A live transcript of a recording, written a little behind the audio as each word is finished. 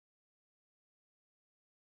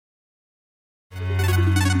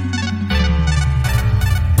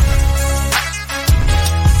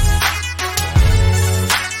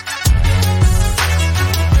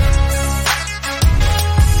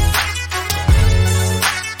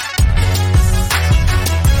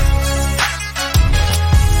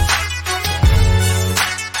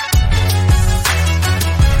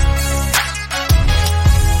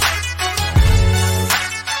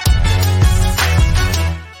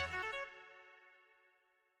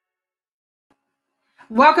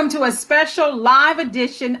Welcome to a special live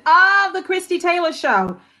edition of the Christie Taylor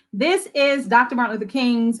Show. This is Dr. Martin Luther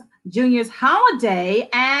King Jr.'s holiday,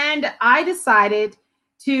 and I decided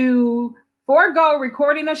to forego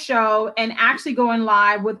recording a show and actually going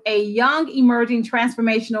live with a young, emerging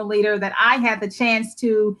transformational leader that I had the chance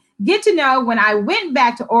to get to know when I went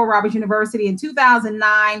back to Oral Roberts University in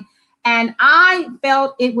 2009. And I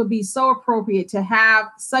felt it would be so appropriate to have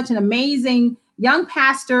such an amazing young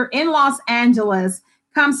pastor in Los Angeles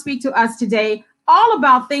come speak to us today, all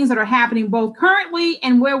about things that are happening both currently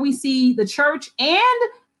and where we see the church and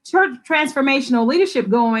church transformational leadership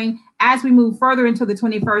going as we move further into the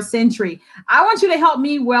 21st century. I want you to help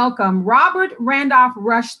me welcome Robert Randolph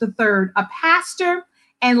Rush III, a pastor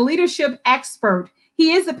and leadership expert.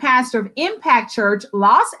 He is the pastor of Impact Church,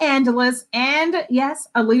 Los Angeles, and yes,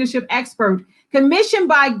 a leadership expert. Commissioned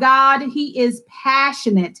by God, he is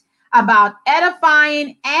passionate about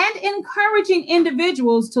edifying and encouraging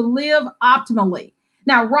individuals to live optimally.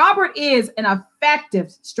 Now, Robert is an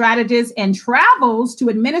effective strategist and travels to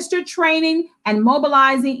administer training and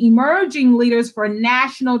mobilizing emerging leaders for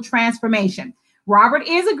national transformation. Robert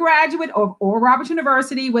is a graduate of Oral Roberts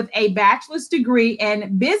University with a bachelor's degree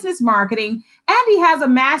in business marketing, and he has a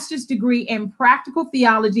master's degree in practical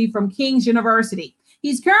theology from King's University.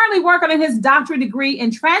 He's currently working on his doctorate degree in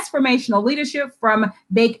transformational leadership from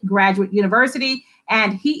Bake Graduate University.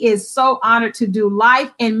 And he is so honored to do life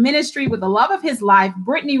in ministry with the love of his life,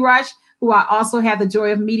 Brittany Rush, who I also had the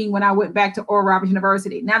joy of meeting when I went back to Oral Roberts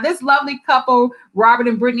University. Now, this lovely couple, Robert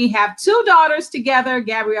and Brittany, have two daughters together,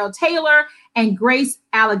 Gabrielle Taylor and Grace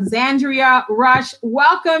Alexandria Rush.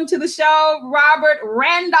 Welcome to the show, Robert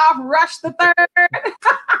Randolph Rush III.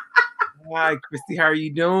 Hi, Christie. How are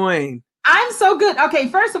you doing? I'm so good. Okay,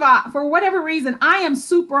 first of all, for whatever reason, I am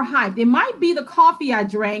super hyped. It might be the coffee I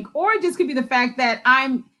drank, or it just could be the fact that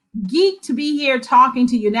I'm geeked to be here talking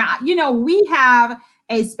to you. Now, we have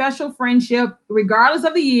a special friendship, regardless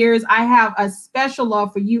of the years. I have a special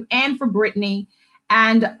love for you and for Brittany.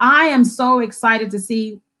 And I am so excited to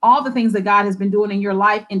see all the things that God has been doing in your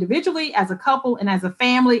life individually, as a couple, and as a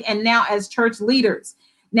family, and now as church leaders.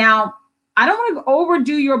 Now, I don't want to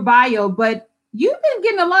overdo your bio, but you've been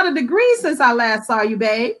getting a lot of degrees since I last saw you,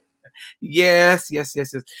 babe. Yes.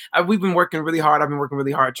 We've been working really hard. I've been working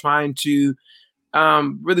really hard trying to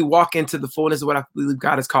really walk into the fullness of what I believe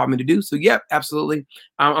God has called me to do. So, yep, absolutely.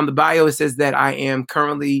 On the bio, it says that I am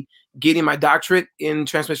currently getting my doctorate in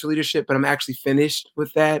transformational leadership, but I'm actually finished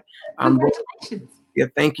with that. Congratulations. Yeah,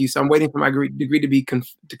 thank you. So I'm waiting for my degree to be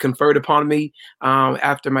conferred upon me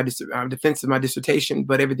after my defense of my dissertation,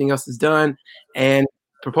 but everything else is done. And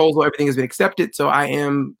everything has been accepted. So I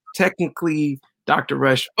am technically Dr.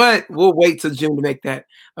 Rush, but we'll wait till June to make that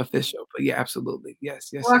official. But yeah, absolutely.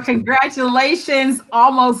 Yes. Well, congratulations,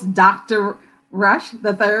 almost Dr. Rush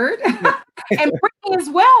the third. And Brittany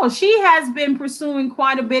as well. She has been pursuing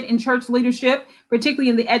quite a bit in church leadership,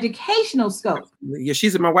 particularly in the educational scope. Yeah,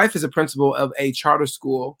 my wife is a principal of a charter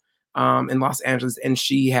school in Los Angeles, and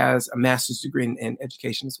she has a master's degree in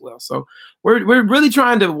education as well. So we're really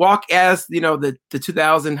trying to walk as the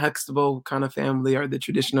 2000 Huxtable kind of family, or the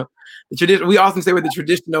traditional. We often say we're the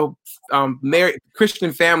traditional married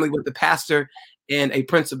Christian family with the pastor and a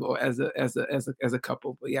principal as a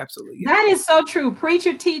couple. But yeah, absolutely. Yeah. That is so true.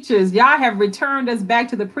 Preacher teachers, y'all have returned us back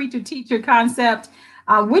to the preacher teacher concept,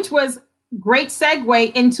 which was great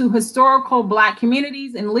segue into historical Black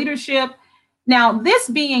communities and leadership. Now, this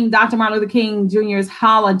being Dr. Martin Luther King Jr.'s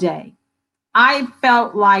holiday, I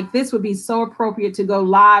felt like this would be so appropriate to go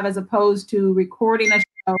live as opposed to recording a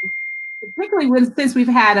show, particularly since we've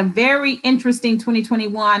had a very interesting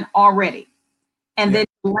 2021 already. And then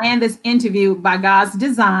land this interview by God's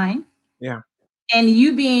design. Yeah. And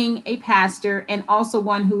you being a pastor and also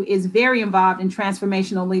one who is very involved in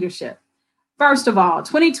transformational leadership. First of all,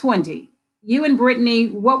 2020, you and Brittany,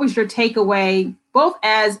 what was your takeaway, both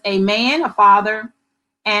as a man, a father,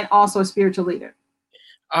 and also a spiritual leader?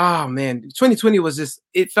 Oh, man. 2020 was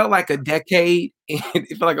it felt like a decade.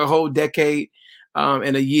 It felt like a whole decade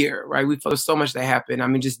and a year, right? We felt so much that happened. I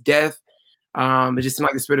mean, just death. It just seemed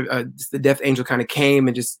like the spirit of just the death angel kind of came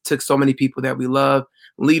and just took so many people that we love,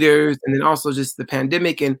 leaders, and then also just the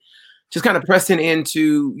pandemic and just kind of pressing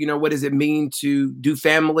into, what does it mean to do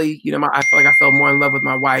family? I feel like I fell more in love with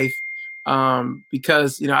my wife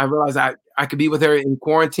because, I realized I could be with her in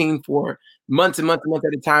quarantine for months and months and months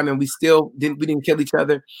at a time, and we didn't kill each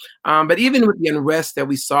other. But even with the unrest that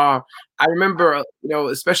we saw, I remember,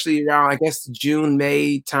 especially around, I guess, June,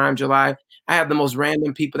 May time, July, I have the most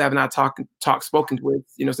random people that I've not spoken with,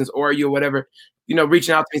 since Oreo or whatever,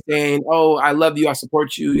 reaching out to me saying, "Oh, I love you, I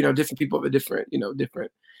support you." Different people of a different,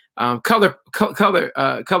 different color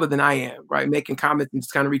than I am, right? Making comments and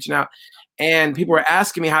just kind of reaching out, and people were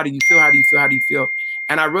asking me, "How do you feel? How do you feel? How do you feel?"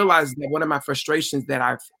 And I realized that one of my frustrations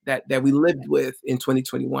that we lived with in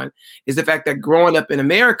 2021 is the fact that growing up in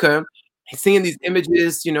America, seeing these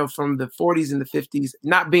images, from the 40s and the 50s,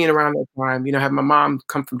 not being around that time, having my mom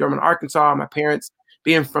come from Durham, Arkansas, my parents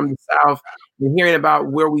being from the South, and hearing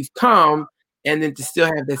about where we've come, and then to still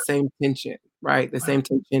have that same tension, right? The same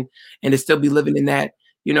tension, and to still be living in that,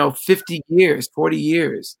 50 years, 40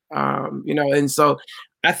 years, and so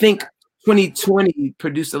I think 2020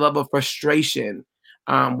 produced a level of frustration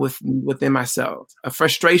within myself, a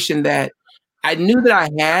frustration that I knew that I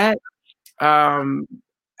had,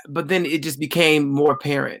 but then it just became more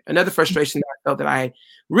apparent. Another frustration that I felt that I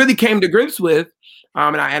really came to grips with,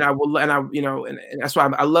 and that's why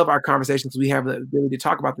I love our conversations. We have the ability to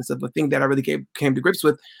talk about this stuff. The thing that I really came to grips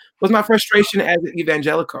with was my frustration as an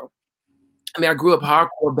evangelical. I mean, I grew up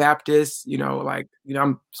hardcore Baptist,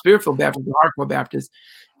 I'm spiritual Baptist, hardcore Baptist,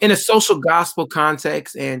 in a social gospel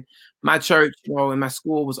context. And my church, and my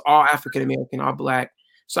school was all African American, all Black.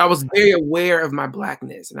 So I was very aware of my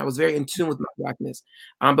Blackness, and I was very in tune with my Blackness.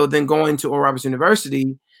 But then going to Oral Roberts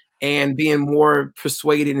University and being more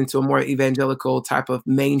persuaded into a more evangelical type of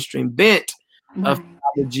mainstream bent of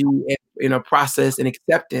theology and, process and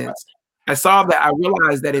acceptance, I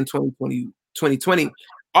realized that in 2020,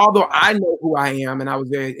 although I know who I am and I was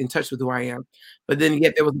very in touch with who I am, but then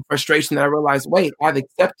yet there was a frustration that I realized, wait, I've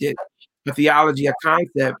accepted a theology, a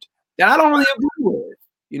concept that I don't really agree with,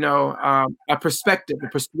 a perspective, a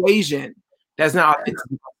persuasion that's not authentic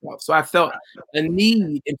to myself. So I felt a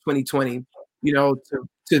need in 2020,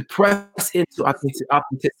 to press into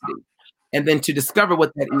authenticity, and then to discover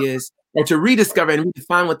what that is, or to rediscover and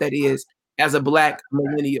redefine what that is as a Black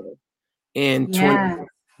millennial in the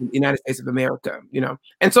United States of America,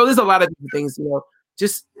 And so there's a lot of different things,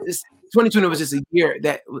 just this 2020 was just a year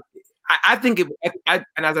that I think and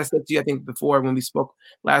as I said to you, I think before when we spoke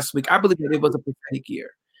last week, I believe that it was a prophetic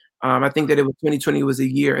year. I think that 2020 was a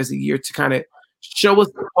year to kind of show us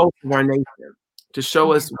the pulse of our nation, to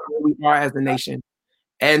show us where we are as a nation,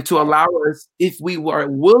 and to allow us, if we were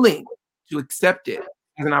willing to accept it,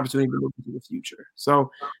 as an opportunity to look into the future.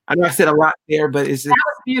 So I know I said a lot there, but that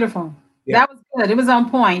was beautiful. Yeah. That was good. It was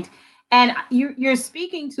on point. And you're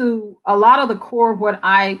speaking to a lot of the core of what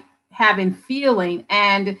I have been feeling.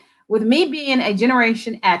 And with me being a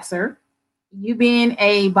Generation Xer, you being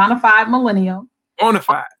a bona fide millennial. Bona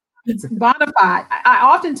fide. I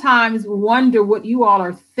oftentimes wonder what you all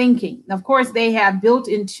are thinking. Of course, they have built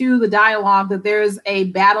into the dialogue that there's a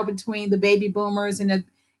battle between the baby boomers and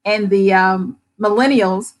the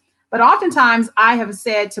millennials. But oftentimes I have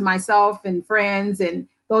said to myself and friends and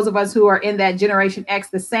those of us who are in that Generation X,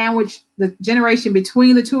 the generation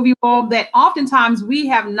between the two of you all, that oftentimes we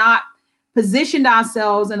have not positioned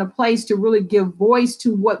ourselves in a place to really give voice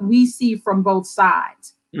to what we see from both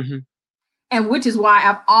sides. Mm-hmm. And which is why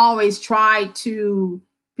I've always tried to,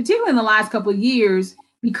 particularly in the last couple of years,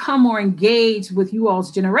 become more engaged with you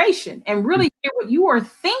all's generation and really hear what you are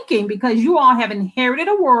thinking, because you all have inherited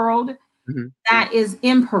a world that is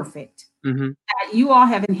imperfect. That you all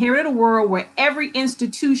have inherited a world where every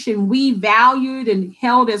institution we valued and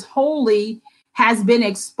held as holy has been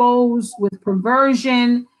exposed with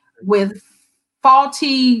perversion, with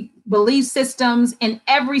faulty belief systems in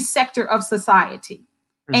every sector of society.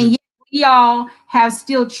 And yet we all have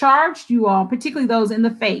still charged you all, particularly those in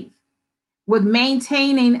the faith, with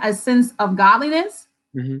maintaining a sense of godliness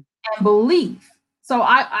and belief. So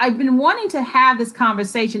I've been wanting to have this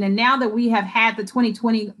conversation. And now that we have had the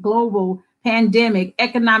 2020 global pandemic,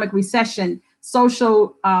 economic recession,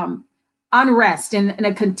 social unrest, and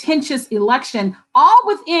a contentious election, all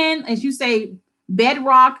within, as you say,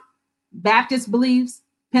 bedrock Baptist beliefs,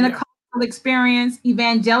 Pentecostal experience,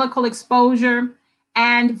 evangelical exposure.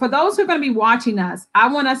 And for those who are going to be watching us, I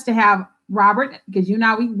want us to have Robert, because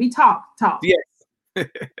we talk. Yes.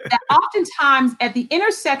 That oftentimes at the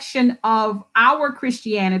intersection of our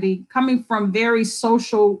Christianity, coming from very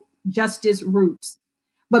social justice roots,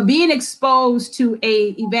 but being exposed to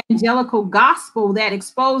a evangelical gospel that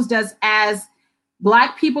exposed us as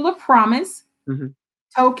Black people of promise,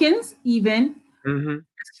 tokens even,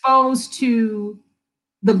 exposed to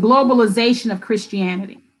the globalization of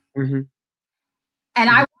Christianity. And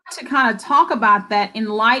I want to kind of talk about that in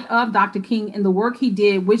light of Dr. King and the work he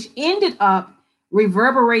did, which ended up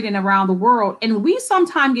reverberating around the world. And we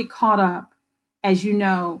sometimes get caught up, as you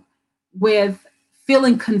know, with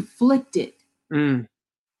feeling conflicted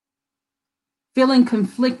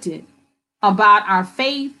about our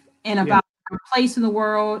faith and about your place in the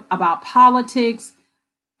world, about politics,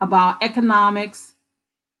 about economics.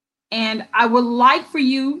 And I would like for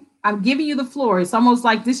you, I'm giving you the floor. It's almost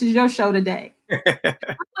like this is your show today.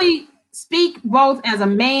 Really speak both as a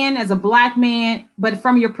man, as a Black man, but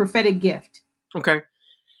from your prophetic gift. Okay.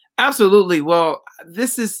 Absolutely. Well,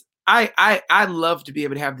 this is I love to be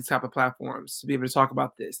able to have these type of platforms to be able to talk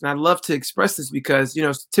about this. And I love to express this because,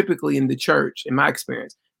 typically in the church, in my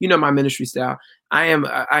experience, my ministry style, I am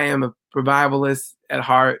a revivalist at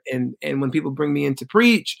heart. And when people bring me in to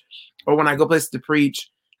preach, or when I go places to preach,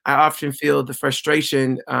 I often feel the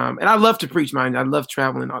frustration. And I love to preach, mind. I love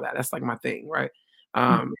traveling and all that. That's like my thing, right?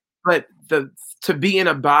 But to be in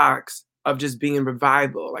a box of just being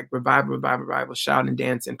revival, like revival, shouting,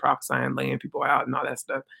 dancing, prophesying, laying people out and all that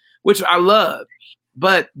stuff, which I love.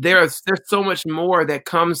 But there's so much more that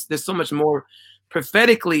comes. There's so much more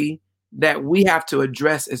prophetically that we have to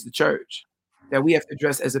address as the church, that we have to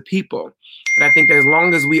address as a people. And I think that as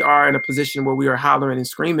long as we are in a position where we are hollering and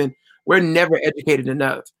screaming, we're never educated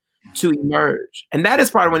enough to emerge. And that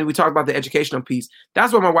is part of when we talk about the educational piece.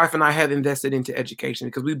 That's where my wife and I have invested into education,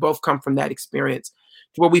 because we both come from that experience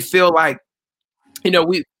where we feel like,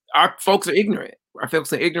 our folks are ignorant. Our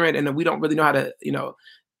folks are ignorant, and we don't really know how to,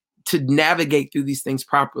 to navigate through these things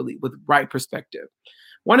properly with right perspective.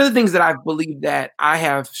 One of the things that I believe that I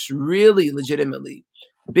have really legitimately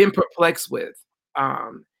been perplexed with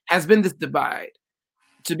has been this divide.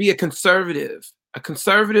 To be a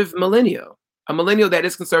conservative millennial, a millennial that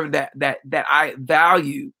is conservative, that I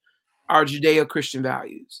value our Judeo-Christian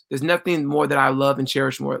values. There's nothing more that I love and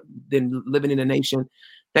cherish more than living in a nation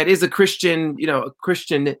that is a Christian, a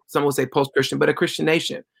Christian, some will say post-Christian, but a Christian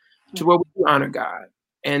nation, to where we do honor God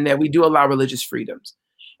and that we do allow religious freedoms.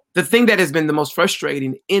 The thing that has been the most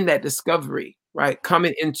frustrating in that discovery, right,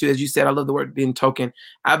 coming into, as you said, I love the word being token.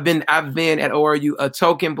 I've been at ORU a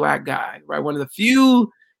token Black guy, right? One of the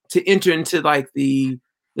few to enter into like the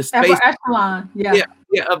space echelon,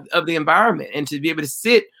 of the environment, and to be able to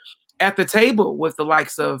sit at the table with the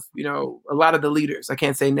likes of, a lot of the leaders, I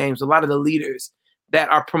can't say names, a lot of the leaders that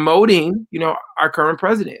are promoting, our current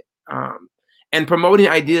president, and promoting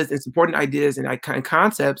ideas and supporting ideas and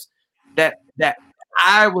concepts that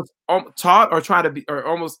I was taught or trying to be, or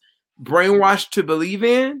almost brainwashed to believe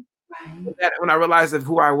in. Right. That when I realized of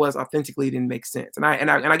who I was authentically, it didn't make sense. And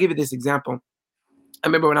I give you this example. I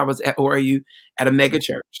remember when I was at ORU at a mega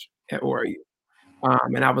church at ORU,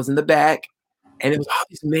 and I was in the back, and it was all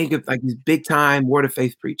these mega, like these big time Word of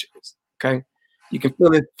Faith preachers. Okay, you can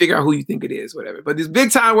figure out who you think it is, whatever. But these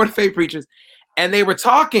big time Word of Faith preachers, and they were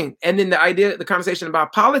talking, and then the conversation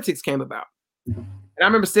about politics came about. And I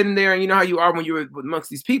remember sitting there, and you know how you are when you're amongst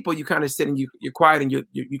these people, you kind of sit and you're quiet, and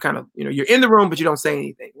you kind of, you're in the room, but you don't say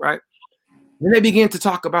anything, right? Then they begin to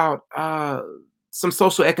talk about some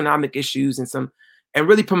social economic issues and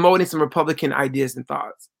really promoting some Republican ideas and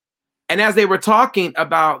thoughts. And as they were talking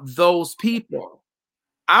about those people,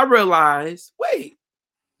 I realized, wait,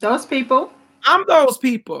 those people. I'm those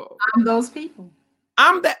people. I'm those people.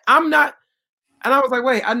 I'm not. And I was like,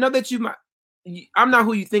 wait, I know that I'm not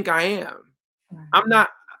who you think I am. I'm not,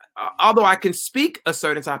 although I can speak a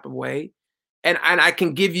certain type of way, and I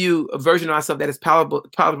can give you a version of myself that is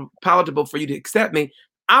palatable for you to accept me.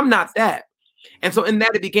 I'm not that. And so in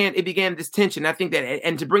that, it began this tension. I think that,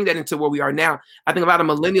 and to bring that into where we are now, I think a lot of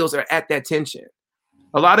millennials are at that tension.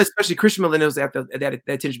 A lot of, especially Christian millennials, at that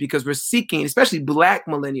tension, because we're seeking, especially Black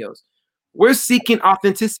millennials, we're seeking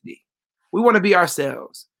authenticity. We want to be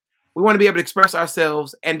ourselves. We want to be able to express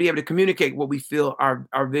ourselves and be able to communicate what we feel,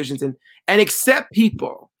 our visions, and accept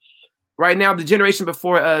people. Right now, the generation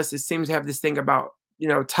before us, it seems to have this thing about,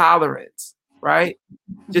 tolerance, right?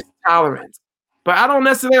 Just tolerance. But I don't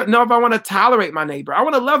necessarily know if I want to tolerate my neighbor. I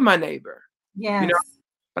want to love my neighbor. Yes.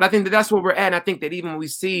 But I think that that's where we're at. And I think that even when we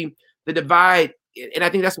see the divide, and I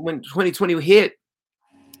think that's when 2020 hit,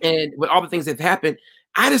 and with all the things that happened,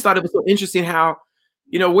 I just thought it was so interesting how,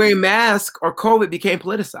 wearing masks or COVID became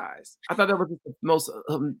politicized. I thought that was the most,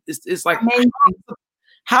 it's like, amazing.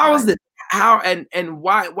 How is it? How and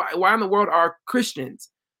why in the world are Christians,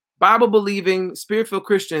 Bible-believing, spirit-filled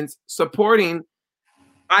Christians, supporting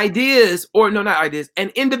ideas, or no, not ideas, an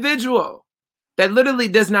individual that literally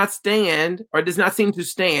does not stand or does not seem to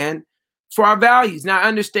stand for our values? Now, I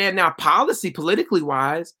understand now politically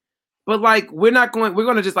wise, but like we're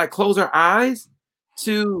going to just like close our eyes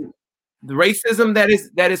to the racism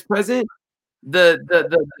that is present,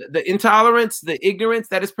 the intolerance, the ignorance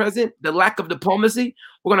that is present, the lack of diplomacy.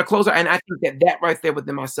 We're going to close our, and I think that right there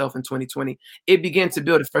within myself in 2020, it began to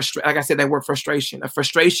build like I said, that word frustration,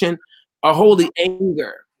 a holy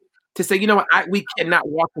anger to say, we cannot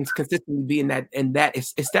walk and consistently be in that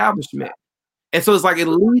establishment. And so it's like it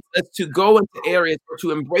leads us to go into areas or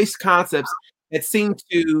to embrace concepts that seem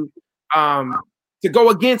to go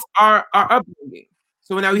against our upbringing.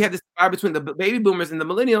 So now we have this divide between the baby boomers and the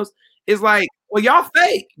millennials. It's like, well, y'all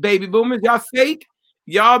fake, baby boomers. Y'all fake.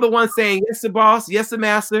 Y'all the ones saying yes to boss, yes to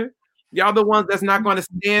master. Y'all the ones that's not going to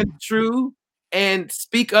stand true and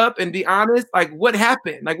speak up and be honest. Like, what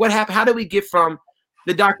happened? Like, what happened? How did we get from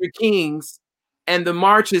the Dr. Kings and the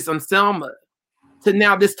marches on Selma to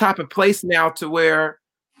now this type of place now to where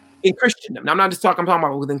in Christendom? Now, I'm not just talking, I'm talking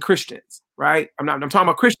about within Christians, right? I'm talking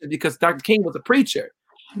about Christians because Dr. King was a preacher.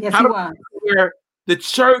 Yes, he was. Where the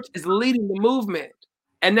church is leading the movement.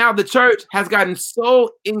 And now the church has gotten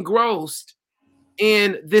so engrossed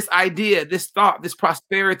in this idea, this thought, this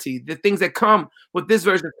prosperity, the things that come with this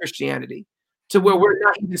version of Christianity, to where we're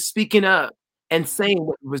not even speaking up and saying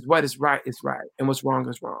what is right and what's wrong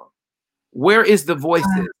is wrong. Where is the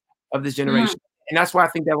voices of this generation? And that's why I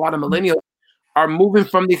think that a lot of millennials are moving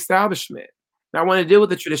from the establishment, not want to deal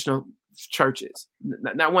with the traditional churches,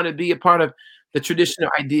 not want to be a part of the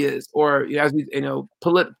traditional ideas or, as we,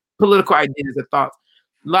 political ideas or thoughts.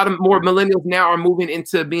 A lot of more millennials now are moving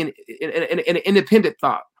into being an independent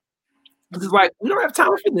thought. It's like, we don't have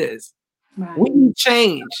time for this. Right. We need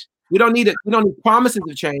change. We don't need promises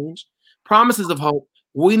of change, promises of hope.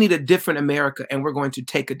 We need a different America, and we're going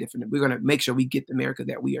to make sure we get the America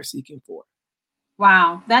that we are seeking for.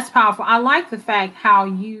 Wow, that's powerful. I like the fact how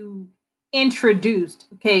you introduced,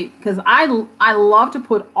 okay, because I love to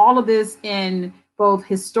put all of this in both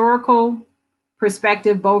historical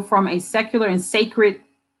perspective, both from a secular and sacred,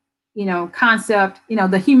 concept,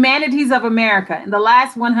 the humanities of America in the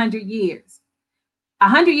last 100 years.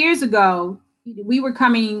 100 years ago, we were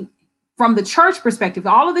coming from the church perspective.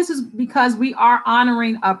 All of this is because we are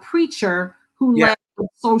honoring a preacher who led the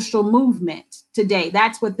social movement today.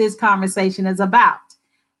 That's what this conversation is about.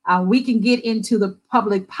 We can get into the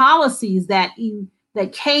public policies that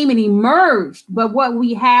came and emerged, but what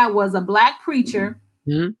we had was a Black preacher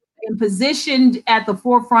and positioned at the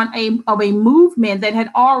forefront of a movement that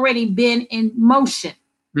had already been in motion.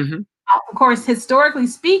 Mm-hmm. Of course, historically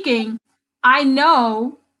speaking, I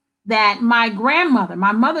know that my grandmother,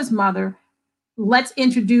 my mother's mother, let's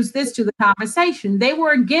introduce this to the conversation. They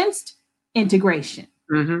were against integration.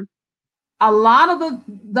 Mm-hmm. A lot of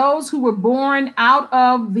those who were born out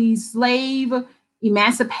of the slave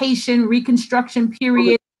emancipation, Reconstruction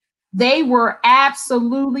period, they were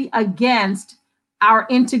absolutely against our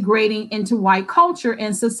integrating into white culture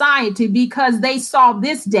and society because they saw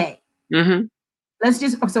this day. Mm-hmm.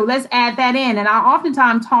 Let's add that in. And I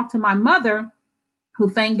oftentimes talk to my mother, who,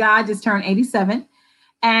 thank God, just turned 87.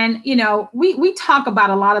 And, we talk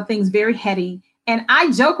about a lot of things very heady. And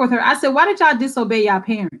I joke with her. I said, why did y'all disobey your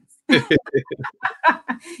parents?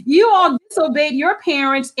 You all disobeyed your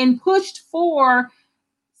parents and pushed for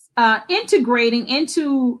integrating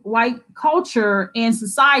into white culture and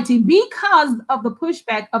society because of the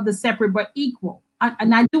pushback of the separate but equal.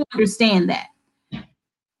 And I do understand that.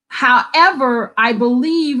 However, I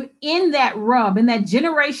believe in that rub, in that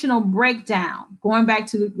generational breakdown, going back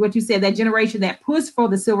to what you said, that generation that pushed for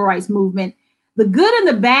the civil rights movement. The good and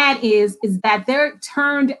the bad is that there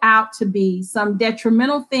turned out to be some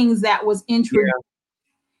detrimental things that was introduced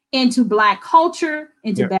into Black culture,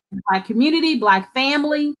 into Black community, Black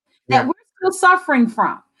family, that we're still suffering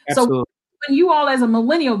from. Absolutely. So when you all as a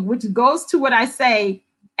millennial, which goes to what I say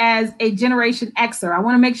as a Generation Xer, I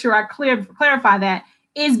want to make sure I clarify that,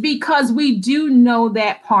 is because we do know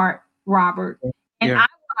that part, Robert. And I want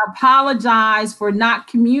to apologize for not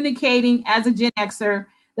communicating as a Gen Xer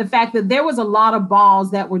the fact that there was a lot of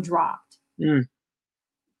balls that were dropped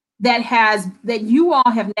that you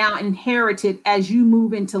all have now inherited as you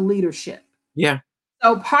move into leadership. Yeah.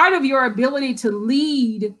 So part of your ability to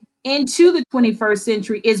lead into the 21st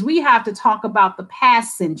century is we have to talk about the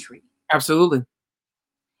past century. Absolutely.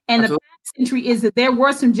 And the past century is that there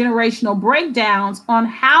were some generational breakdowns on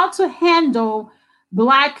how to handle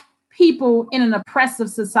Black people in an oppressive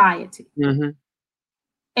society. Mm-hmm.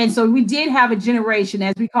 And so we did have a generation,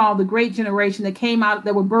 as we call the Great Generation, that came out,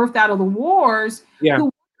 that were birthed out of the wars,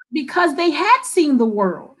 because they had seen the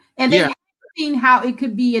world and they had seen how it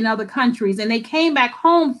could be in other countries. And they came back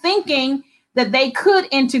home thinking that they could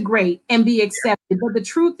integrate and be accepted. But the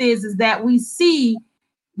truth is that we see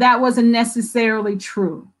that wasn't necessarily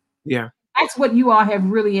true. Yeah. That's what you all have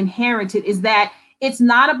really inherited, is that it's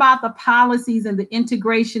not about the policies and the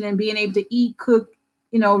integration and being able to eat, cook,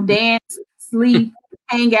 dance, sleep,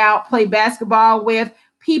 hang out, play basketball with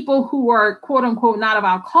people who are quote unquote not of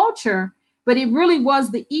our culture, but it really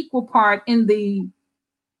was the equal part in the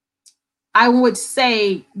I would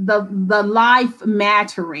say the life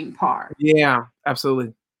mattering part. Yeah,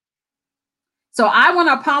 absolutely. So I want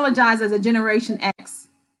to apologize as a Generation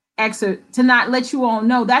Xer to not let you all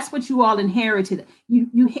know that's what you all inherited.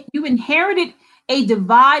 You inherited a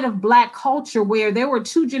divide of Black culture where there were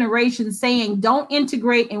two generations saying don't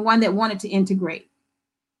integrate and one that wanted to integrate.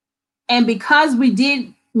 And because we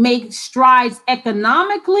did make strides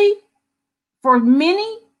economically, for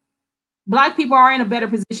many, Black people are in a better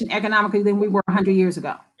position economically than we were 100 years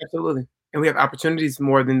ago. Absolutely. And we have opportunities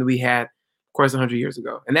more than we had, of course, 100 years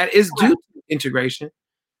ago. And that is due to integration.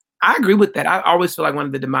 I agree with that. I always feel like one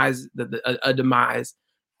of the demise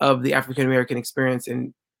of the African American experience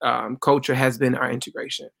and culture has been our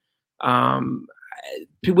integration.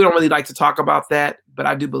 People don't really like to talk about that, but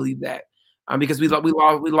I do believe that because we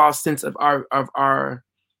lost sense of our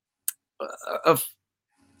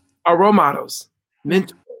role models,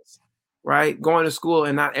 mentors, right? Going to school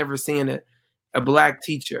and not ever seeing a Black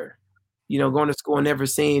teacher, going to school and never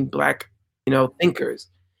seeing Black, thinkers.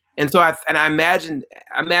 And so I imagine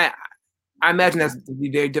that's to be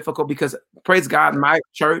very difficult because praise God, my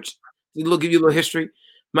church, give you a little history.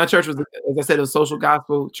 My church was, as I said, a social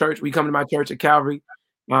gospel church. We come to my church at Calvary.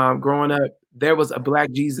 Growing up, there was a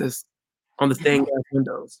Black Jesus on the stained glass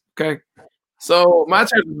windows. Okay. So my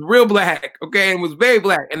church was real Black, okay, and was very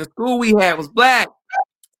Black. And the school we had was Black.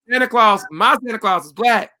 My Santa Claus was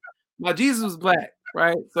Black. My Jesus was Black,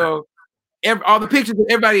 right? So all the pictures of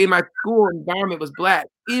everybody in my school environment was Black.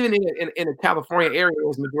 Even in a California area, it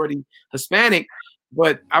was majority Hispanic.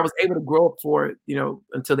 But I was able to grow up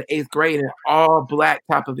until the 8th grade in an all Black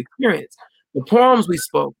type of experience. The poems we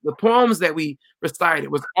spoke, the poems that we recited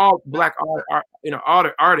was all Black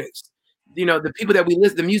artists. The people that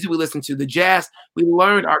the music we listened to, the jazz, we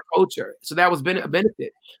learned our culture. So that was a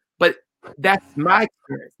benefit. But that's my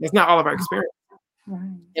experience. That's not all of our experience.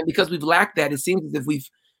 Right. And because we've lacked that, it seems as if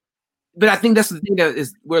but I think that's the thing that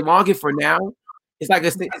we're longing for now. It's like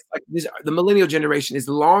this. The millennial generation is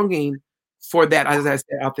longing for that, as I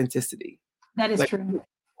said, authenticity. That is true.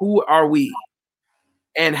 Who are we,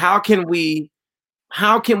 and how can we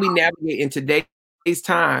navigate in today's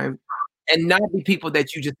time and not be people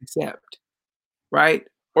that you just accept, right?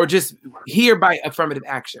 Or just hear by affirmative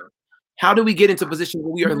action. How do we get into a position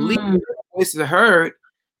where we are leading, our voices are heard,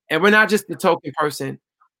 and we're not just the token person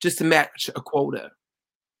just to match a quota?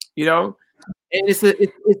 And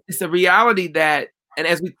it's a reality that, and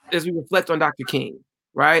as we reflect on Dr. King,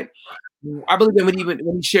 right? I believe that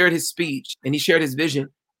when he shared his speech and he shared his vision,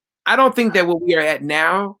 I don't think that what we are at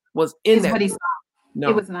now was in that. No,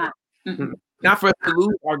 it was not. Mm-mm. Not for us to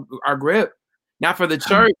lose our grip, not for the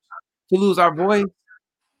church to lose our voice,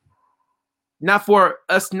 not for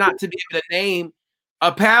us not to be able to name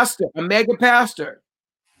a pastor, a mega pastor.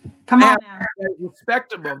 Come on now. That is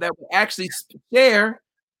respectable, that will actually share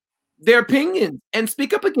their opinions and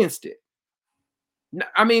speak up against it.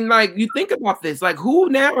 I mean, like, you think about this, like, who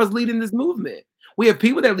now is leading this movement? We have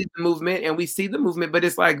people that lead the movement and we see the movement, but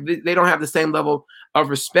it's like they don't have the same level of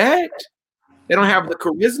respect. They don't have the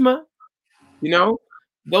charisma.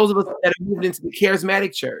 Those of us that have moved into the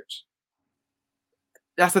charismatic church.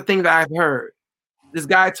 That's the thing that I've heard. This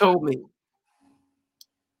guy told me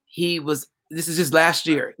this is just last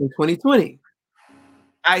year in 2020.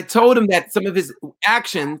 I told him that some of his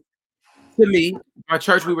actions to me, our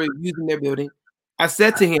church, we were using their building. I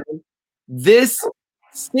said to him, this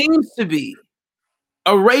seems to be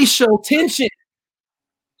a racial tension.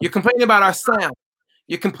 You're complaining about our sound.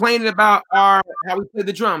 You're complaining about how we play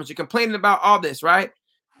the drums. You're complaining about all this, right?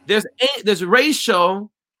 There's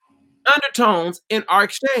racial undertones in our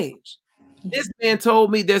exchange. This man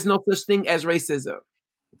told me there's no such thing as racism.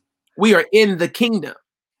 We are in the kingdom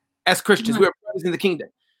as Christians. We're brothers in the kingdom.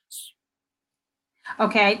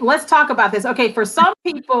 Okay, let's talk about this. Okay, for some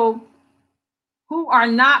people who are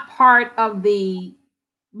not part of the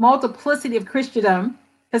multiplicity of Christendom,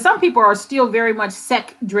 because some people are still very much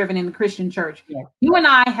sect-driven in the Christian church. Yeah. You and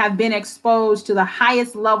I have been exposed to the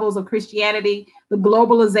highest levels of Christianity, the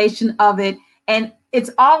globalization of it. And it's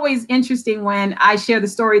always interesting when I share the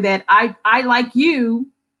story that I like you,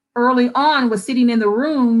 early on was sitting in the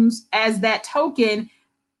rooms as that token,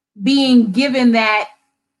 being given that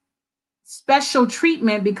special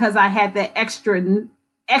treatment because I had that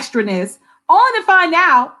extraness, only to find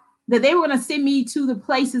out that they were going to send me to the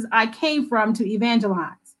places I came from to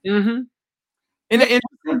evangelize. Mm-hmm. And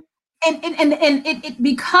it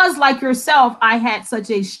because, like yourself, I had such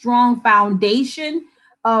a strong foundation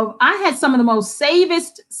of, I had some of the most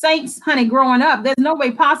savest saints, honey, growing up. There's no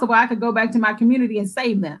way possible I could go back to my community and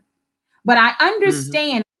save them. But I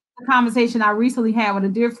understand the conversation I recently had with a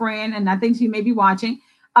dear friend, and I think she may be watching.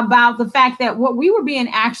 about the fact that what we were being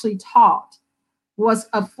actually taught was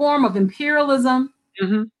a form of imperialism,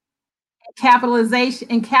 Mm-hmm.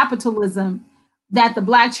 capitalism that the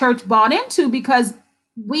Black church bought into, because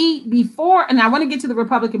and I want to get to the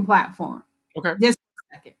Republican platform Okay. just for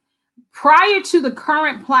a second. Prior to the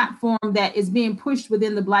current platform that is being pushed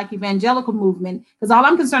within the Black evangelical movement, because all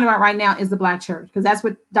I'm concerned about right now is the Black church, because that's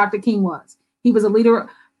what Dr. King was. He was a leader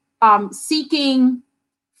seeking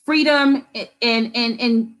freedom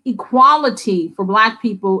and equality for Black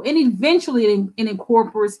people, and eventually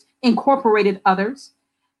incorporated others.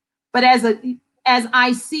 But as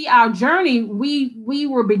I see our journey, we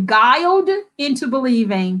were beguiled into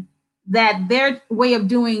believing that their way of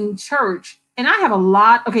doing church, and I have a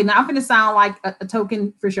lot. Okay, now I'm going to sound like a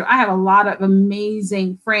token for sure. I have a lot of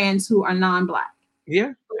amazing friends who are non-Black.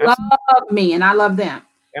 Yeah, love me, and I love them.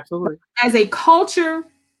 absolutely. But as a culture,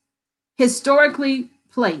 historically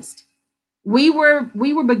placed, we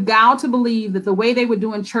were beguiled to believe that the way they were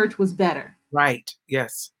doing church was better. Right.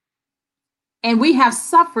 Yes. And we have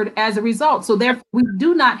suffered as a result. So therefore, we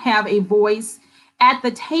do not have a voice at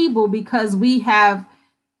the table, because we have,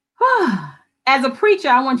 as a preacher,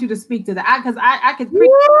 I want you to speak to that, because I could preach.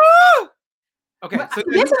 Okay. So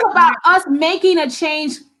this is about us making a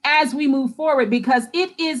change as we move forward, because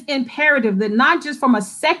it is imperative that not just from a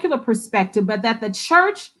secular perspective, but that the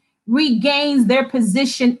church regains their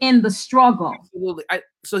position in the struggle. Absolutely.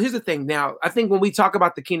 So here's the thing. Now, I think when we talk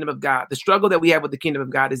about the kingdom of God, the struggle that we have with the kingdom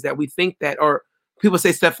of God is that we think that, or people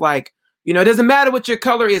say stuff like, it doesn't matter what your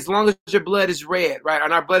color is, as long as your blood is red, right?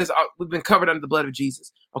 And our blood we've been covered under the blood of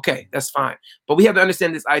Jesus. Okay, that's fine. But we have to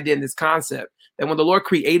understand this idea and this concept that when the Lord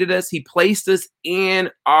created us, he placed us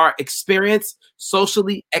in our experience,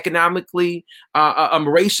 socially, economically,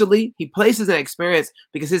 racially. He places an experience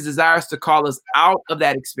because his desire is to call us out of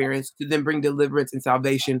that experience to then bring deliverance and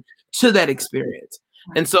salvation to that experience.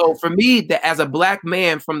 And so for me, that as a Black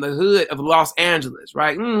man from the hood of Los Angeles,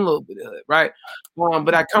 right? A little bit of hood, right?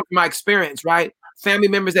 But I come from my experience, right? Family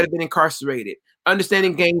members that have been incarcerated,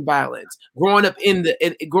 understanding gang violence, growing up in the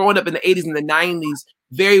 80s and the 90s,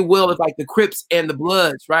 very well with like the Crips and the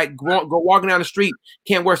Bloods, right? Go walking down the street,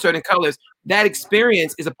 can't wear certain colors. That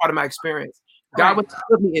experience is a part of my experience. God would not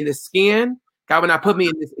put me in this skin. God would not put me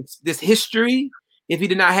in this history if he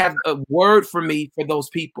did not have a word for me for those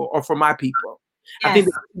people or for my people. Yes. I think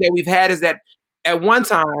that we've had is that at one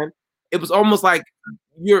time, it was almost like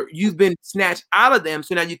you've been snatched out of them,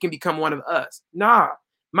 so now you can become one of us. Nah,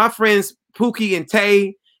 my friends Pookie and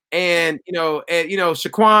Tay and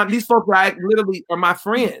Shaquan, these folks literally are my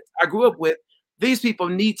friends. I grew up with. These people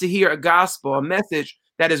need to hear a gospel, a message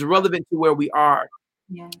that is relevant to where we are.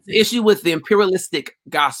 Yes. The issue with the imperialistic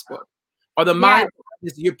gospel or the modern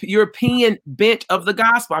European bent of the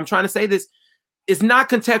gospel, I'm trying to say this, is not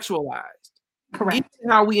contextualized. Correct. Even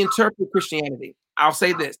how we interpret Christianity. I'll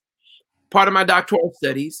say this. Part of my doctoral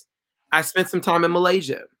studies, I spent some time in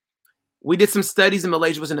Malaysia. We did some studies in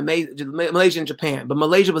Malaysia. It was Malaysia and Japan, but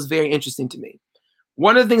Malaysia was very interesting to me.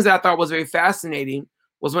 One of the things that I thought was very fascinating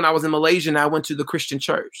was when I was in Malaysia and I went to the Christian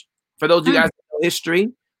church. For those of you guys who know history,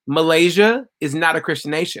 Malaysia is not a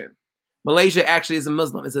Christian nation. Malaysia actually is a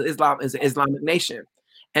Muslim. It's an Islamic nation.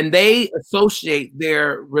 And they associate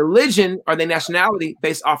their religion or their nationality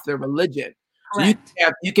based off their religion. So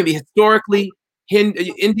you can be historically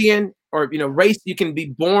Indian or race. You can be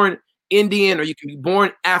born Indian, or you can be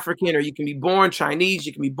born African, or you can be born Chinese.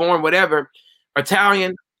 You can be born whatever,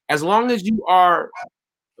 Italian. As long as you are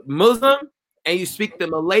Muslim and you speak the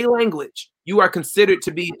Malay language, you are considered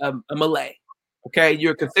to be a Malay. Okay,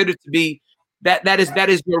 you're considered to be that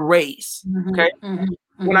is your race. Okay.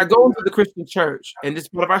 When I go into the Christian church, and this is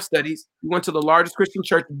part of our studies, we went to the largest Christian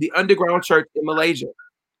church, the underground church in Malaysia.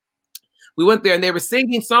 We went there and they were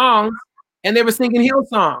singing songs, and they were singing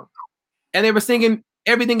Hillsong, and they were singing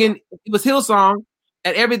everything it was Hillsong,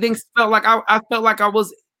 and everything felt like I felt like I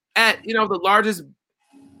was at the largest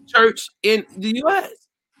church in the U.S.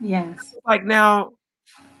 Yes. Like now,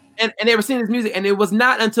 and they were singing this music, and it was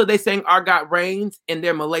not until they sang "Our God Reigns" in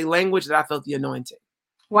their Malay language that I felt the anointing.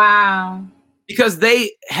 Wow. Because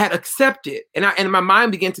they had accepted, and my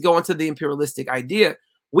mind began to go into the imperialistic idea.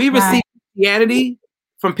 We received Christianity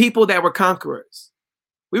from people that were conquerors.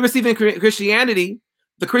 We received Christianity,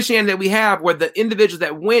 the Christianity that we have, were the individuals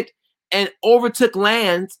that went and overtook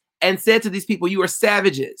lands and said to these people, "You are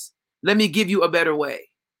savages. Let me give you a better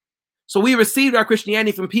way." So we received our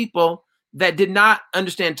Christianity from people that did not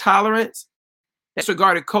understand tolerance, that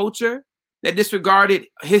disregarded culture, that disregarded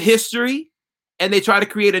history, and they tried to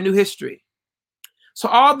create a new history. So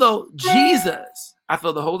although Jesus, I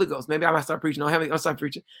feel the Holy Ghost, maybe I might start preaching. I'll start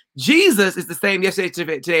preaching. Jesus is the same yesterday,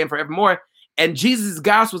 today, and forevermore. And Jesus'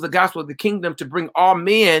 gospel is the gospel of the kingdom to bring all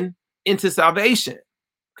men into salvation.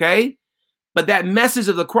 Okay? But that message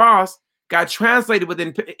of the cross got translated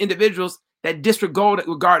within individuals that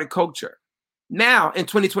disregarded culture. Now, in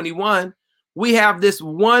 2021, we have this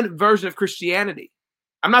one version of Christianity.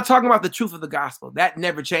 I'm not talking about the truth of the gospel. That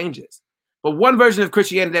never changes. But one version of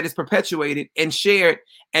Christianity that is perpetuated and shared,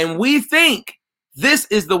 and we think this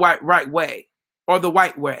is the right way or the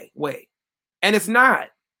white way. And it's not.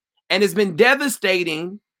 And it's been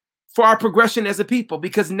devastating for our progression as a people,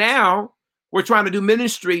 because now we're trying to do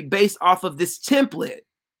ministry based off of this template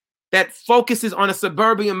that focuses on a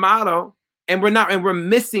suburban model, and we're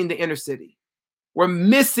missing the inner city. We're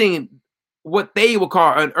missing what they will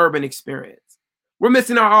call an urban experience. We're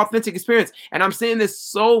missing our authentic experience. And I'm seeing this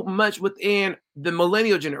so much within the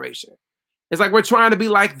millennial generation. It's like we're trying to be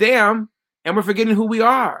like them, and we're forgetting who we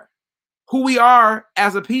are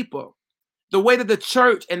as a people. The way that the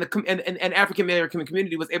church and the African American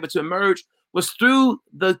community was able to emerge was through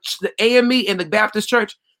the AME and the Baptist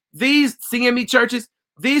church. These CME churches,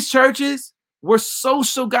 these churches were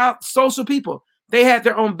social people. They had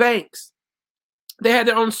their own banks. They had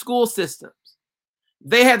their own school systems.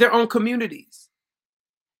 They had their own communities.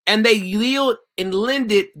 And they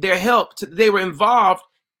lended their help. They were involved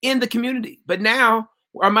in the community. But now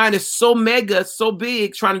our mind is so mega, so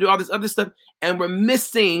big, trying to do all this other stuff, and we're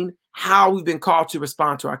missing how we've been called to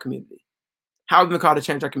respond to our community, how we've been called to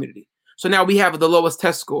change our community. So now we have the lowest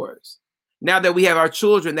test scores. Now that we have our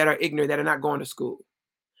children that are ignorant, that are not going to school.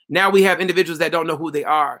 Now we have individuals that don't know who they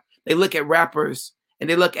are. They look at rappers and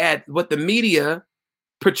they look at what the media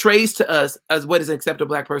portrays to us as what is an acceptable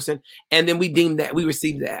Black person, and then we deem that, we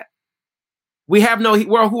receive that. We have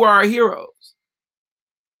who are our heroes.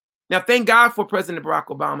 Now, thank God for President Barack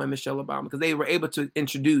Obama and Michelle Obama, because they were able to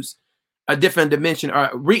introduce a different dimension,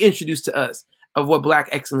 or reintroduce to us of what Black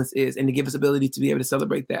excellence is, and to give us ability to be able to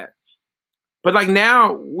celebrate that. But like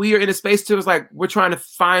now we are in a space too, it's like we're trying to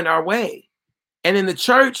find our way. And in the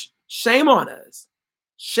church, shame on us.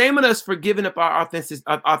 Shame on us for giving up our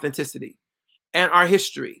authenticity and our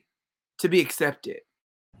history to be accepted.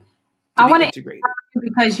 I want to integrate,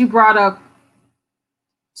 because you brought up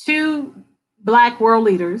two Black world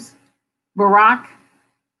leaders, Barack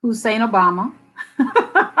Hussein Obama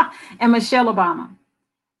and Michelle Obama.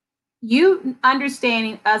 You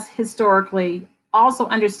understanding us historically, also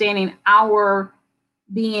understanding our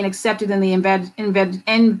being accepted in the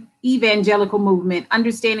evangelical movement,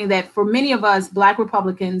 understanding that for many of us, Black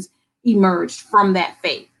Republicans emerged from that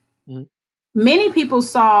faith. Mm-hmm. Many people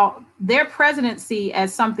saw their presidency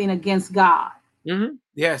as something against God. Mm-hmm.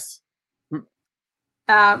 Yes.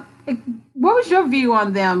 What was your view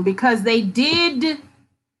on them? Because they did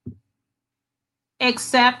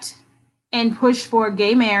accept and push for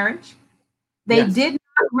gay marriage. They did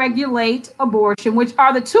not regulate abortion, which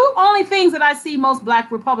are the two only things that I see most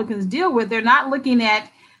Black Republicans deal with. They're not looking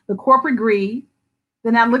at the corporate greed.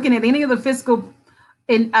 They're not looking at any of the fiscal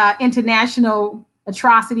international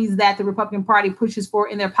atrocities that the Republican Party pushes for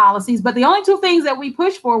in their policies. But the only two things that we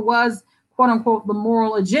pushed for was, quote unquote, the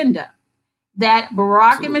moral agenda that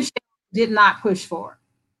Barack and Michelle did not push for.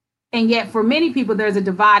 And yet for many people, there's a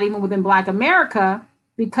divide even within Black America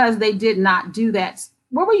because they did not do that.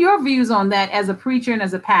 What were your views on that as a preacher and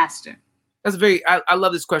as a pastor? That's I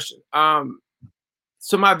love this question.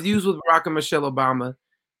 So my views with Barack and Michelle Obama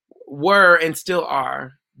were and still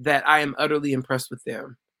are that I am utterly impressed with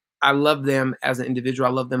them. I love them as an individual.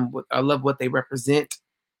 I love them. I love what they represent.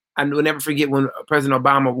 I will never forget when President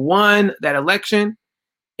Obama won that election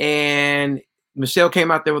and Michelle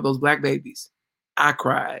came out there with those Black babies. I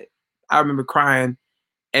cried. I remember crying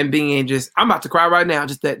and being I'm about to cry right now,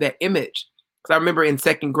 just that image. Because I remember in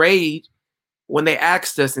second grade, when they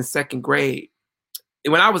asked us in second grade,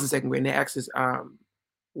 when I was in second grade, and they asked us,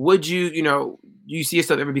 would you, do you see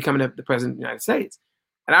yourself ever becoming the president of the United States?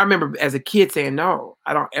 And I remember as a kid saying, no,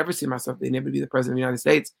 I don't ever see myself being able to be the president of the United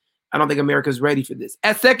States. I don't think America's ready for this.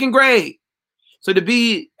 At second grade. So to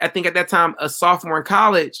be, I think at that time, a sophomore in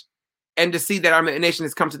college, and to see that our nation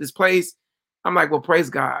has come to this place, I'm like, well,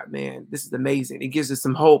 praise God, man. This is amazing. It gives us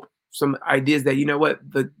some hope, some ideas that, you know what,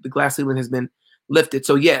 the glass ceiling has been lifted.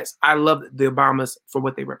 So yes, I love the Obamas for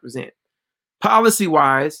what they represent.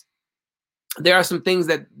 Policy-wise, there are some things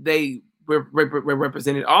that they were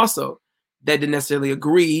represented also that didn't necessarily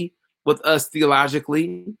agree with us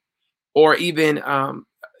theologically, or even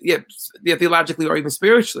theologically or even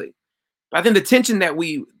spiritually. But I think the tension that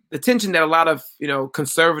a lot of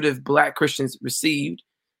conservative Black Christians received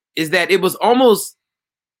is that we were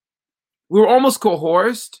almost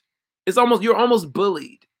coerced. You're almost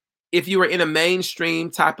bullied if you were in a mainstream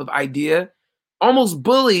type of idea, almost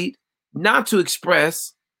bullied not to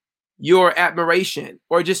express your admiration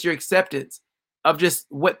or just your acceptance of just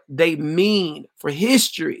what they mean for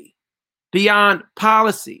history beyond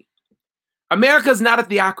policy. America is not a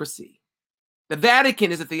theocracy. The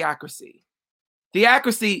Vatican is a theocracy.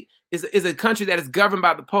 Theocracy is a country that is governed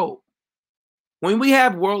by the Pope. When we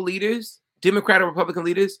have world leaders, Democrat or Republican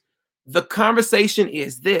leaders, the conversation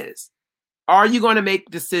is this: are you going to make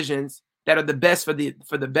decisions that are the best for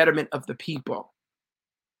the betterment of the people?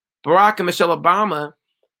 Barack and Michelle Obama,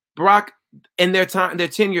 in their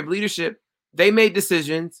tenure of leadership, they made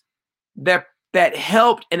decisions that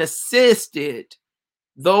helped and assisted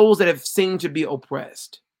those that have seemed to be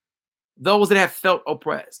oppressed, those that have felt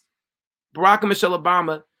oppressed. Barack and Michelle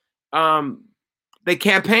Obama, they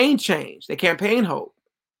campaigned change, they campaigned hope,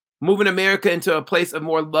 moving America into a place of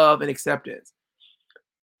more love and acceptance.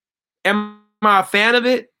 Am I a fan of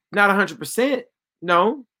it? Not 100%.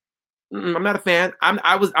 No, I'm not a fan.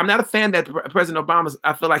 I'm not a fan that President Obama,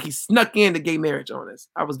 I feel like he snuck in the gay marriage on us.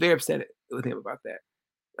 I was very upset with him about that.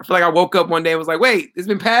 I feel like I woke up one day and was like, wait, it's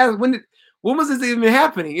been passed. When was this even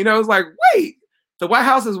happening? You know, it's like, wait, the White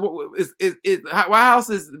House is White House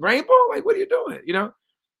is rainbow? Like, what are you doing? You know?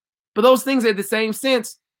 But those things are the same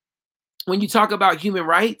sense when you talk about human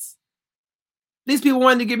rights. These people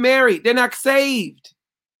wanted to get married. They're not saved.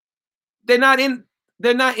 They're not in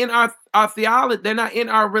our theology. They're not in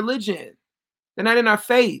our religion. They're not in our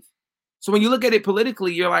faith. So when you look at it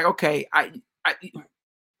politically, you're like, okay,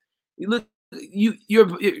 you're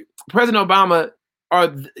President Obama,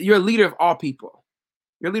 you're a leader of all people.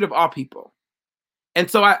 You're a leader of all people. And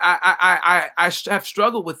so I have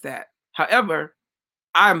struggled with that. However,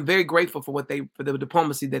 I'm very grateful for the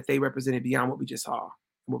diplomacy that they represented beyond what we just saw,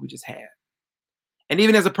 what we just had. And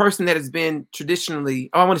even as a person that has been traditionally,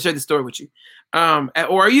 I want to share this story with you. At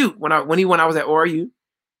ORU, when I was at ORU,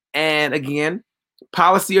 and again,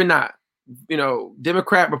 policy or not,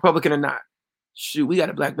 Democrat, Republican or not, shoot, we got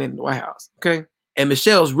a black man in the White House, okay? And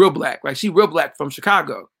Michelle's real black, like she real black from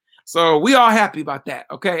Chicago. So we all happy about that,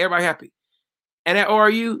 okay? Everybody happy. And at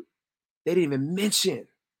ORU, they didn't even mention.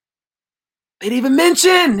 They didn't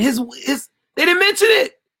mention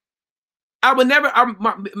it. I would never.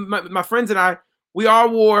 My friends and I, we all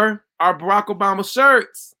wore our Barack Obama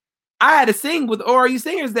shirts. I had to sing with ORU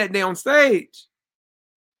singers that day on stage,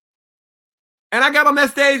 and I got on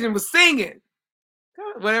that stage and was singing,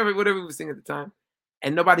 whatever we were singing at the time,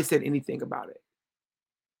 and nobody said anything about it.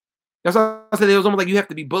 That's why I said it was almost like you have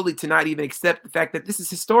to be bullied to not even accept the fact that this is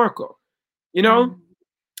historical, Mm-hmm.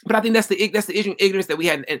 But I think that's the ignorance that we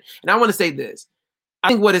had, and I want to say this. I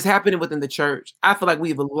think what is happening within the church, I feel like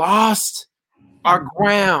we've lost our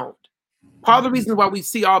ground. Part of the reason why we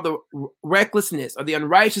see all the recklessness or the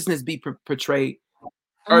unrighteousness be portrayed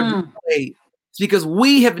or displayed is because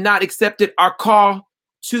we have not accepted our call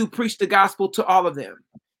to preach the gospel to all of them.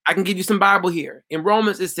 I can give you some Bible here. In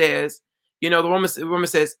Romans, it says, the Romans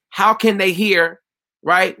says, how can they hear,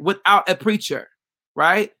 right, without a preacher,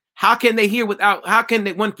 right? How can they hear how can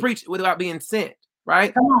one preach without being sent,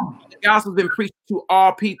 right? Come on. The gospel's been preached to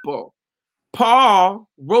all people. Paul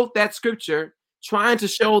wrote that scripture trying to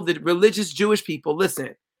show the religious Jewish people,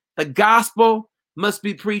 listen, the gospel must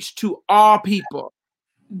be preached to all people.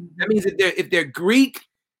 That means if they're Greek,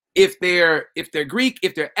 if they're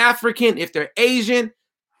African, if they're Asian,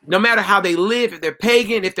 no matter how they live, if they're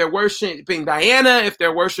pagan, if they're worshiping Diana, if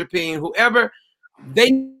they're worshiping whoever,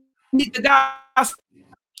 they need the gospel.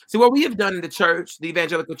 See, what we have done in the church, the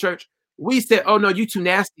evangelical church, we said, oh no, you're too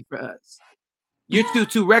nasty for us. You're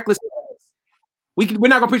too reckless for us. We're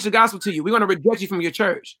not going to preach the gospel to you. We're going to reject you from your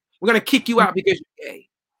church. We're going to kick you out because you're gay.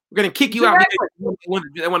 We're going to kick you out because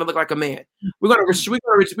they want to look like a man. We're going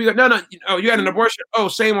to no, you had an abortion. Oh,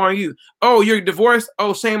 shame on you. Oh, you're divorced.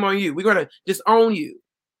 Oh, shame on you. We're going to disown you.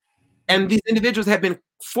 And these individuals have been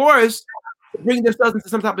forced to bring themselves into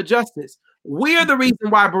some type of justice. We're the reason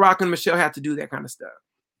why Barack and Michelle had to do that kind of stuff.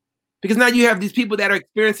 Because now you have these people that are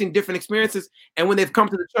experiencing different experiences. And when they've come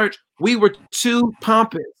to the church, we were too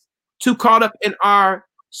pompous, too caught up in our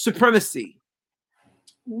supremacy.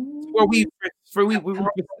 Where we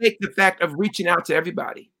forsake the fact of reaching out to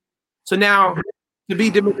everybody. So now to be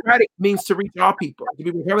democratic means to reach all people. To be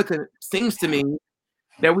Republican seems to mean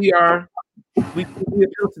that we appeal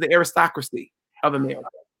to the aristocracy of America.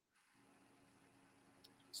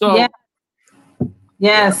 So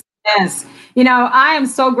Yes. I am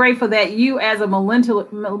so grateful that you as a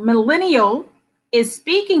millennial is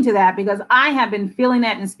speaking to that, because I have been feeling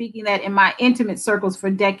that and speaking that in my intimate circles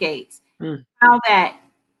for decades. How that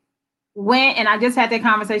and I just had that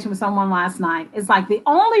conversation with someone last night. It's like the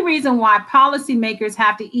only reason why policymakers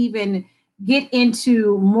have to even get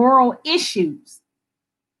into moral issues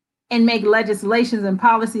and make legislations and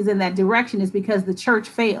policies in that direction is because the church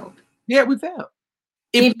failed. Yeah, we failed.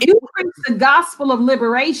 If you preach the gospel of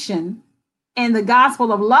liberation and the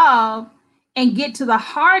gospel of love and get to the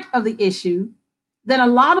heart of the issue, then a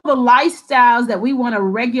lot of the lifestyles that we want to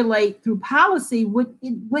regulate through policy would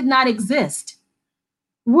not exist.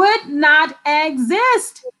 Would not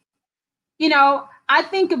exist. You know, I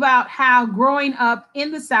think about how growing up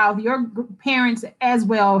in the South, your parents as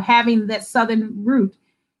well, having that Southern root,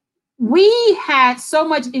 we had so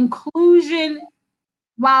much inclusion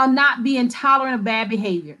while not being tolerant of bad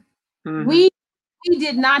behavior. Mm-hmm. We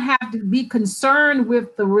did not have to be concerned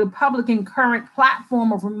with the Republican current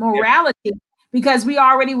platform of morality because we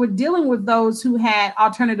already were dealing with those who had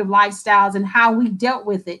alternative lifestyles and how we dealt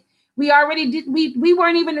with it. We already did. We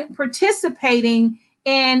weren't even participating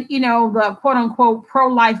in, you know, the quote unquote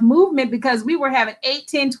pro-life movement because we were having 8,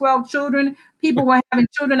 10, 12 children. People were having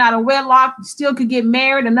children out of wedlock, still could get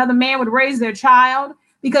married. Another man would raise their child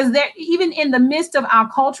because they're even in the midst of our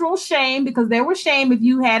cultural shame, because there was shame if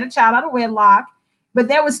you had a child out of wedlock, but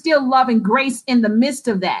there was still love and grace in the midst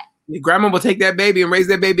of that. Your grandma will take that baby and raise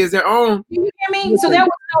that baby as their own. You hear me? So there was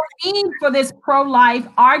no need for this pro-life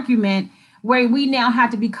argument where we now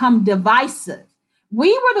had to become divisive.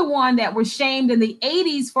 We were the one that were shamed in the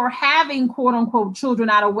 80s for having quote unquote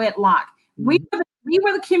children out of wedlock. We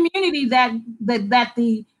were the community that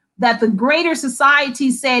the greater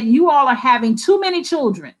society said you all are having too many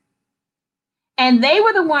children. And they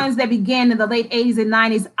were the ones that began in the late 80s and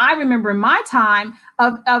 90s. I remember in my time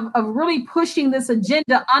of really pushing this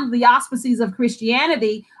agenda under the auspices of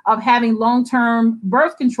Christianity of having long-term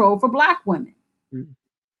birth control for Black women. Mm-hmm.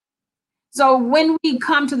 So when we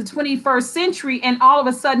come to the 21st century and all of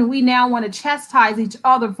a sudden we now want to chastise each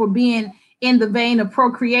other for being in the vein of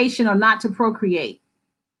procreation or not to procreate.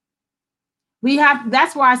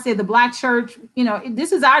 That's why I say the Black church, you know,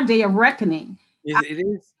 this is our day of reckoning. It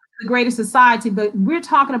is. The greater society, but we're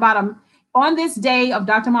talking about on this day of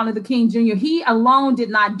Dr. Martin Luther King Jr., he alone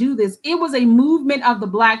did not do this. It was a movement of the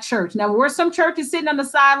Black church. Now, were some churches sitting on the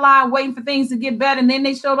sideline waiting for things to get better, and then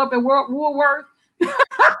they showed up at Woolworth?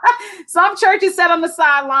 Some churches sat on the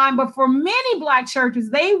sideline, but for many Black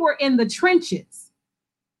churches, they were in the trenches.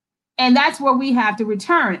 And that's where we have to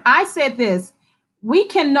return. I said this, we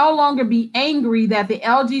can no longer be angry that the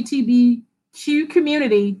LGBTQ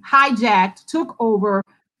community hijacked, took over,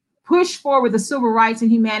 push forward the civil rights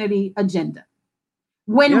and humanity agenda.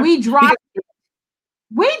 When we dropped it.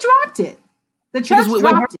 The church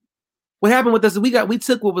dropped it. What happened with us? We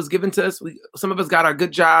took what was given to us. Some of us got our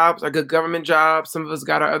good jobs, our good government jobs. Some of us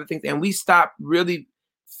got our other things, and we stopped really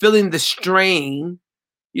feeling the strain.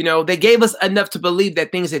 You know, they gave us enough to believe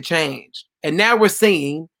that things had changed, and now we're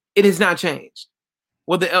seeing it has not changed.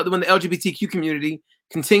 Well, when the LGBTQ community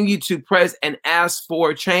continued to press and ask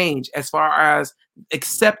for change as far as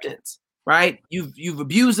acceptance, right? You've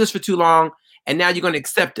abused us for too long, and now you're going to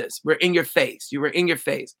accept us. We're in your face. You were in your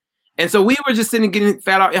face. And so we were just sitting getting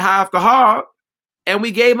fat out high off the hog, and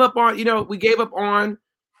we gave up on,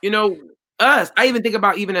 us. I even think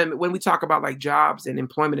about even when we talk about like jobs and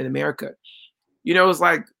employment in America, you know, it's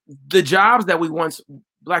like the jobs that we once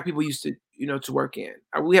Black people used to, to work in.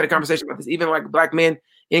 We had a conversation about this, even like Black men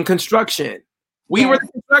in construction. We were the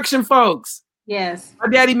construction folks. Yes. My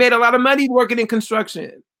daddy made a lot of money working in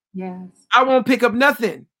construction. Yes. I won't pick up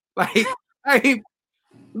nothing. Like,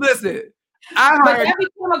 listen. But that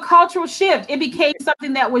became a cultural shift. It became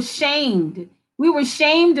something that was shamed. We were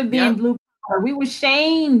shamed of being blue collar. We were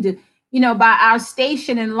shamed, by our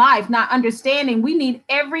station in life, not understanding we need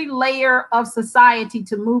every layer of society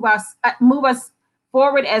to move us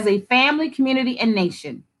forward as a family, community, and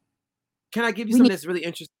nation. Can I give you something that's really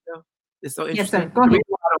interesting, though? It's so interesting. Yes, sir. Go ahead.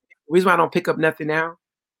 The reason why I don't pick up nothing now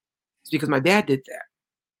is because my dad did that.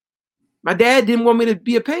 My dad didn't want me to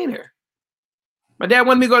be a painter. My dad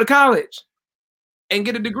wanted me to go to college and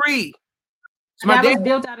get a degree. So my dad was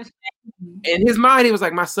built out of shame. In his mind, he was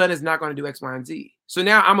like, my son is not going to do X, Y, and Z. So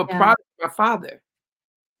now I'm a product of my father,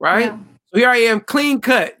 right? Yeah. So here I am, clean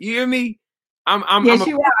cut. You hear me? I'm a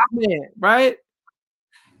man, right?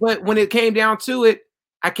 But when it came down to it,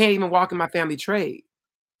 I can't even walk in my family trade.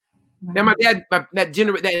 Right. Now my dad,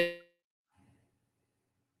 that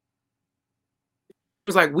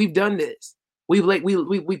was like, we've done this. We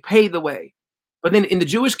paved the way. But then in the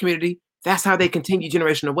Jewish community, that's how they continue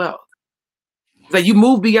generational wealth. It's like you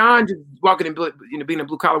move beyond just walking and being a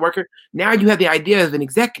blue collar worker. Now you have the idea of an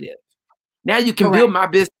executive. Now you can build my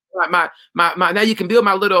business, my now you can build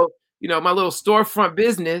my little, my little storefront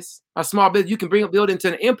business, a small business. You can build into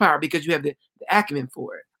an empire because you have the acumen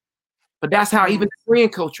for it. But that's how even the Korean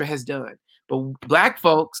culture has done. But Black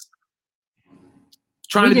folks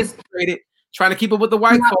trying to be integrated, trying to keep up with the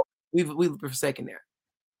white folks. We've forsaken that.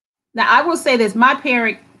 Now, I will say this: my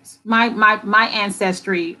parents, my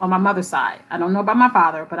ancestry on my mother's side. I don't know about my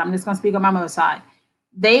father, but I'm just going to speak on my mother's side.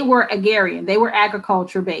 They were agrarian. They were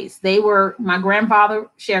agriculture based. My grandfather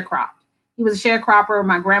sharecropped. He was a sharecropper.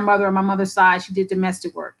 My grandmother on my mother's side, she did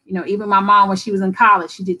domestic work. Even my mom, when she was in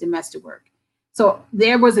college, she did domestic work. So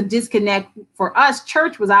there was a disconnect for us.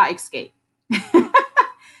 Church was our escape.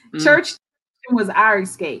 Church was our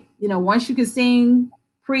escape. Once you could sing,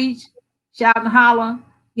 preach, shout and holler,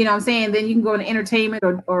 what I'm saying, then you can go into entertainment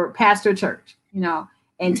or pastor church,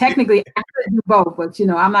 and technically I could do both, but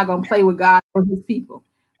I'm not going to play with God or his people,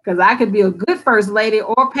 because I could be a good first lady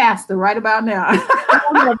or pastor right about now.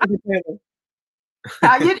 You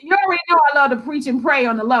already know I love to preach and pray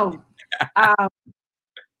on the low.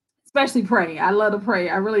 Especially pray. I love to pray.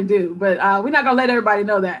 I really do. But we're not going to let everybody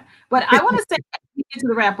know that. But I want to say, get to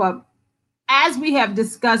the wrap up, as we have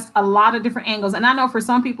discussed a lot of different angles, and I know for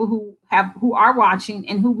some people who are watching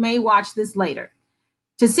and who may watch this later,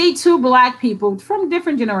 to see two Black people from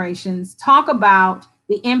different generations talk about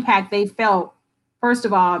the impact they felt, first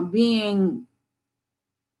of all, being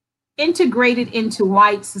integrated into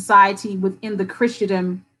white society within the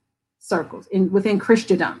Christendom circles, within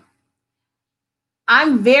Christendom.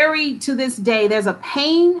 I'm to this day, there's a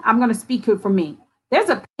pain, I'm going to speak for me. There's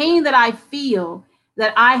a pain that I feel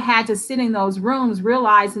that I had to sit in those rooms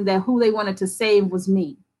realizing that who they wanted to save was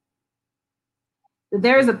me. That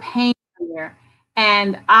there is a pain there.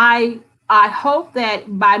 And I hope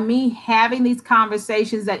that by me having these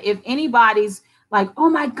conversations, that if anybody's like, oh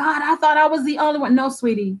my God, I thought I was the only one. No,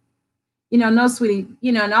 sweetie. No, sweetie.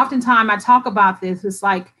 And oftentimes I talk about this. It's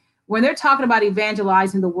like when they're talking about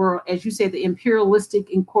evangelizing the world, as you said, the imperialistic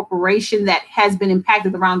incorporation that has been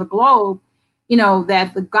impacted around the globe,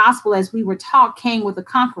 that the gospel, as we were taught, came with the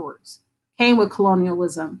conquerors, came with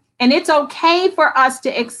colonialism. And it's okay for us to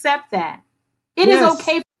accept that. It is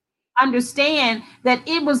okay to understand that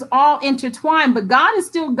it was all intertwined, but God is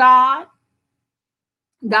still God.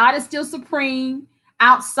 God is still supreme.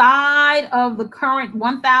 Outside of the current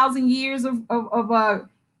 1,000 years of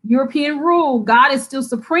European rule, God is still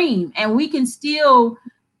supreme. And we can still,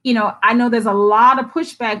 I know there's a lot of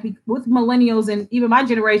pushback with millennials and even my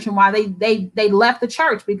generation, why they left the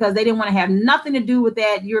church, because they didn't want to have nothing to do with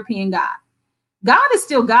that European God. God is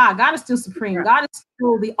still God. God is still supreme. God is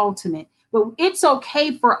still the ultimate. But it's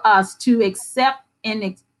okay for us to accept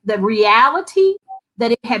the reality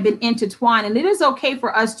that it had been intertwined. And it is okay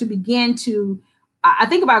for us to begin to, I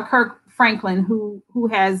think about Kirk Franklin, who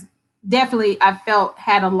has definitely, I felt,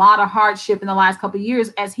 had a lot of hardship in the last couple of years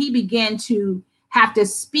as he began to have to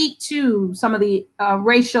speak to some of the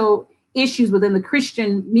racial issues within the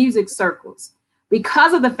Christian music circles,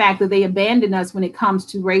 because of the fact that they abandoned us when it comes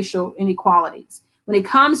to racial inequalities, when it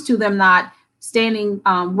comes to them not standing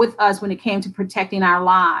with us when it came to protecting our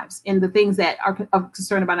lives and the things that are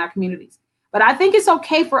concerned about our communities. But I think it's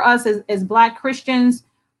okay for us as Black Christians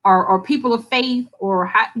or people of faith,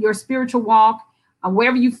 or your spiritual walk,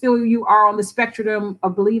 wherever you feel you are on the spectrum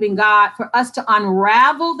of believing God, for us to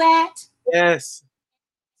unravel that. Yes.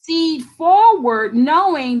 See forward,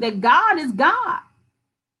 knowing that God is God,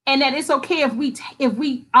 and that it's okay if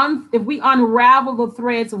we unravel the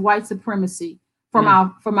threads of white supremacy from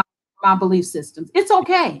our belief systems. It's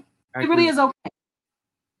okay. It really is okay.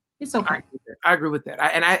 It's okay. I agree with that.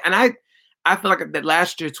 I feel like that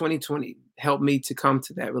last year, 2020, helped me to come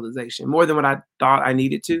to that realization more than what I thought I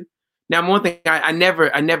needed to. Now, one thing, I never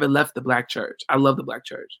left the Black church. I love the Black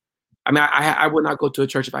church. I mean, I would not go to a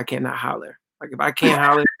church if I cannot holler. Like, if I can't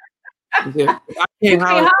holler, if I can't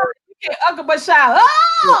holler, you can't uncle but shout.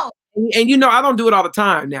 Oh! And I don't do it all the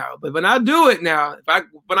time now, but when I do it now, if I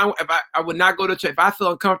would not go to church, if I feel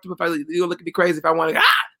uncomfortable, if you'll look at me crazy, if I want to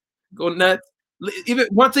go nuts, even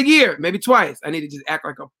once a year, maybe twice, I need to just act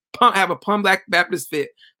like have a plum Black Baptist fit,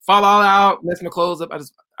 fall all out, mess my clothes up.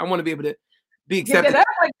 I want to be able to be accepted.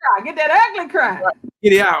 Get that ugly cry. Right.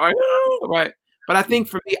 Get it out, right? But I think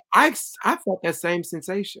for me, I felt that same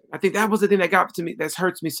sensation. I think that was the thing that got to me, that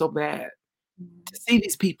hurts me so bad, to see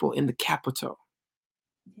these people in the Capitol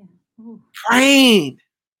praying,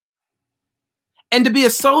 and to be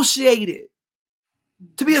associated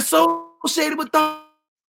with them,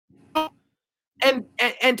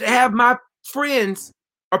 and to have my friends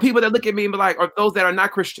or people that look at me and be like, or those that are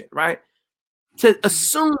not Christian, right, to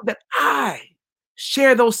assume that I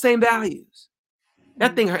share those same values.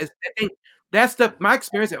 That thing hurts. That's my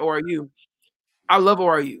experience at ORU. I love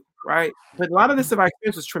ORU, right? But a lot of this of my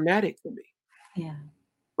experience was traumatic for me. Yeah.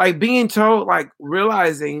 Like being told, like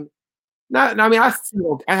realizing, I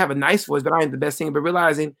have a nice voice, but I ain't the best singer, but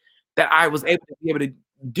realizing that I was able to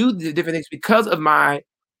do the different things because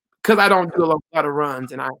I don't do a lot of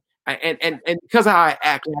runs, and and because of how I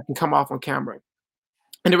act, and I can come off on camera,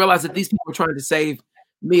 and to realize that these people were trying to save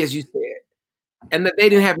me, as you said, and that they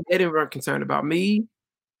weren't concerned about me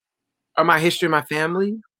or my history, my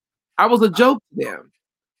family. I was a joke to them.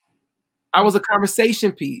 I was a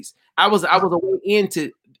conversation piece. I was a way in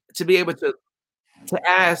to be able to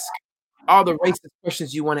ask all the racist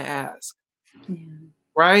questions you want to ask.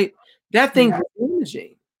 Right? That thing was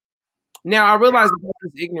damaging. Now I realize that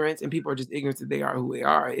is ignorance, and people are just ignorant that they are who they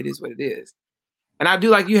are. It is what it is. And I do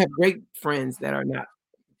like you have great friends that are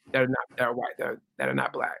white, that are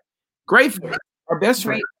not black. Great friends, our best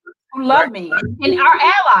friends who love me, and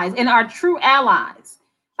our allies, and our true allies.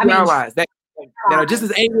 Allies that are just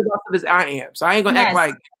as angry about it as I am. So I ain't gonna act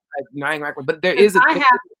like I ain't like, but there is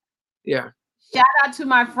shout out to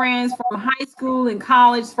my friends from high school and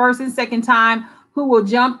college, first and second time, who will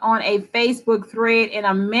jump on a Facebook thread in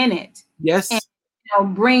a minute. Yes.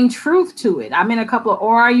 And bring truth to it. I'm in a couple of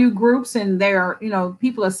ORU groups, and they're,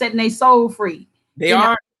 people are setting their soul free. They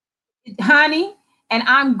are, honey. And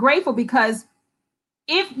I'm grateful, because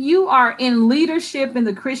if you are in leadership in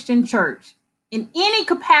the Christian church in any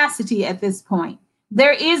capacity at this point,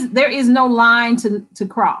 there is no line to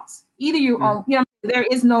cross. Either you're on, there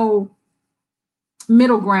is no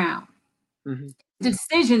middle ground.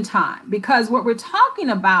 Decision time, because what we're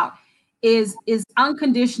talking about is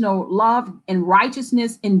unconditional love and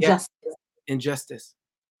righteousness and justice.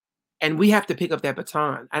 And we have to pick up that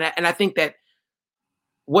baton. And I think that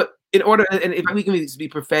if we can be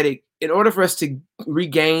prophetic, in order for us to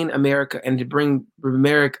regain America and to bring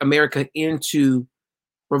America into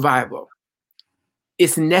revival,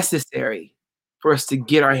 it's necessary for us to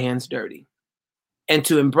get our hands dirty and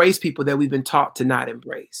to embrace people that we've been taught to not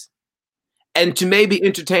embrace, and to maybe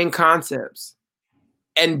entertain concepts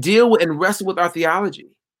and deal with and wrestle with our theology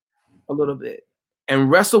a little bit, and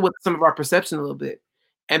wrestle with some of our perception a little bit,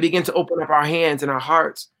 and begin to open up our hands and our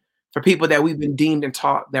hearts for people that we've been deemed and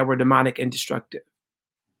taught that were demonic and destructive.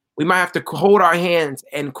 We might have to hold our hands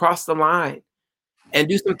and cross the line and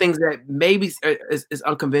do some things that maybe is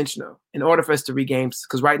unconventional in order for us to regain.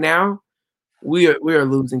 Because right now we are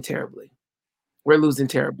losing terribly. We're losing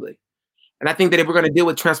terribly. And I think that if we're going to deal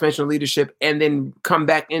with transformational leadership and then come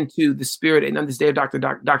back into the spirit and on this day of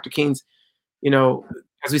Dr. King's,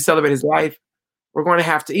 as we celebrate his life, we're going to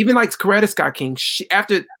have to, even like Coretta Scott King,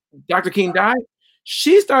 after Dr. King died,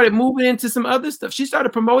 she started moving into some other stuff. She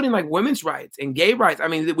started promoting like women's rights and gay rights. I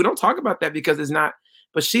mean, we don't talk about that because it's not,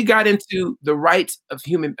 but she got into the rights of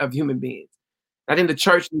human beings. I think the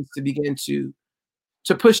church needs to begin to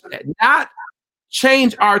push that, not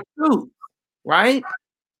change our truth, right?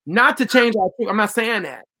 Not to change our truth. I'm not saying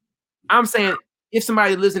that. I'm saying if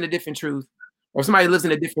somebody lives in a different truth or somebody lives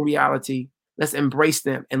in a different reality, let's embrace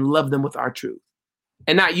them and love them with our truth,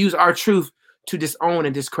 and not use our truth to disown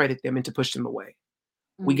and discredit them and to push them away.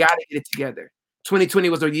 We got to get it together. 2020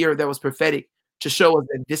 was a year that was prophetic to show us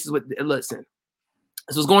that this is listen,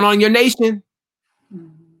 this was going on in your nation.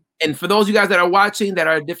 And for those of you guys that are watching that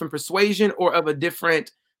are a different persuasion or of a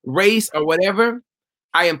different race or whatever,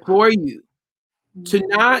 I implore you to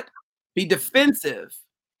not be defensive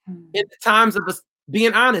in the times of us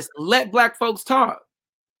being honest. Let Black folks talk.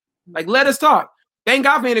 Like, let us talk. Thank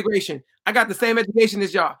God for integration. I got the same education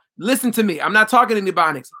as y'all. Listen to me. I'm not talking to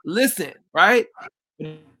Ebonics. Listen, right?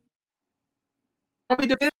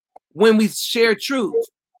 When we share truth,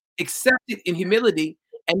 accept it in humility,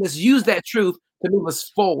 and let's use that truth to move us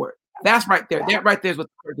forward. That's right there. That right there is what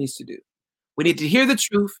the church needs to do. We need to hear the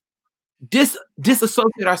truth,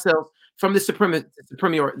 disassociate ourselves from the supremacy,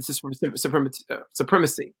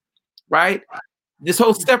 right? This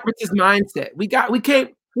whole separatist mindset.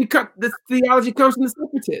 This theology comes from the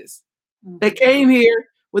separatists. They came here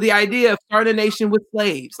with the idea of starting a nation with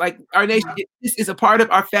slaves. Like, our nation, this is a part of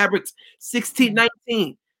our fabric,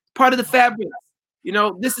 1619, part of the fabric.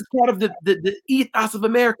 This is part of the ethos of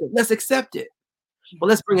America. Let's accept it. But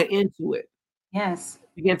let's bring an end to it. Yes.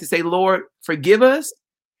 Begin to say, Lord, forgive us.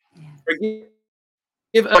 Yes. Forgive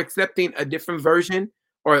us for accepting a different version,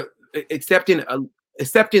 or accepting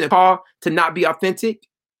a call to not be authentic,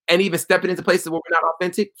 and even stepping into places where we're not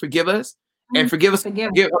authentic. Forgive us. And forgive us.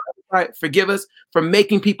 Forgive us for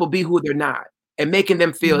making people be who they're not, and making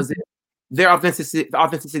them feel as if their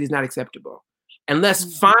authenticity is not acceptable. And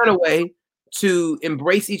let's find a way to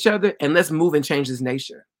embrace each other, and let's move and change this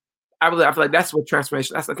nation. I feel like that's what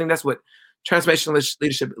transformation. I think that's what transformational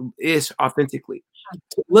leadership is authentically.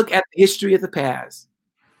 To look at the history of the past,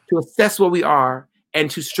 to assess where we are, and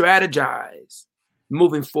to strategize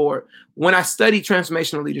moving forward. When I study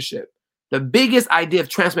transformational leadership, the biggest idea of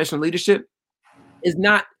transformational leadership is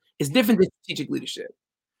different than strategic leadership.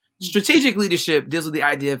 Strategic leadership deals with the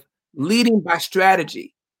idea of leading by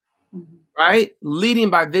strategy, right? Leading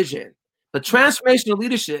by vision. But transformational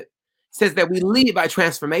leadership says that we lead by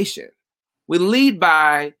transformation. We lead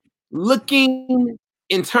by looking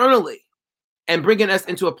internally and bringing us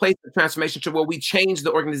into a place of transformation to where we change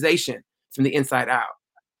the organization from the inside out.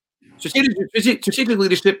 Strategic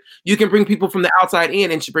leadership, you can bring people from the outside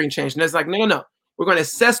in and bring change. And it's like, no. We're going to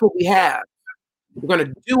assess what we have. We're going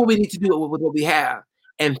to do what we need to do with what we have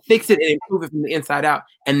and fix it and improve it from the inside out.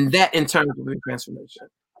 And that in turn will bring transformation.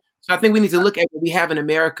 So I think we need to look at what we have in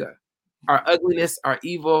America, our ugliness, our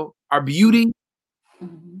evil, our beauty,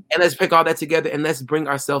 and let's pick all that together and let's bring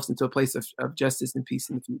ourselves into a place of justice and peace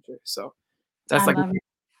in the future. So that's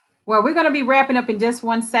well, we're going to be wrapping up in just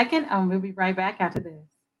 1 second. We'll be right back after this.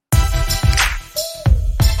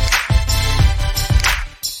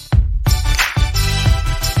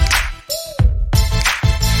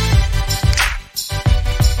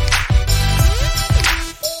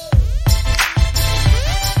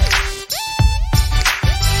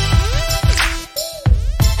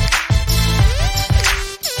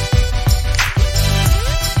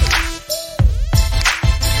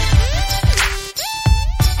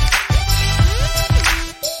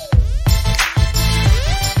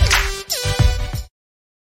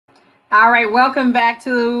 All right, welcome back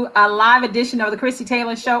to a live edition of the Christie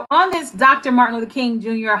Taylor Show on this Dr. Martin Luther King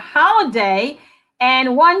Jr. holiday.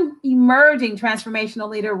 And one emerging transformational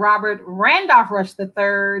leader, Robert Randolph Rush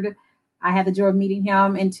III. I had the joy of meeting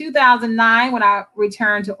him in 2009 when I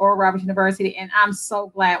returned to Oral Roberts University. And I'm so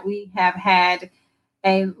glad we have had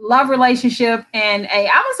a love relationship and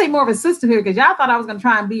I would say more of a sisterhood, because y'all thought I was going to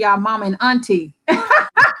try and be y'all mama and auntie.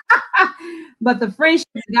 But the friendship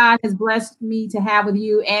God has blessed me to have with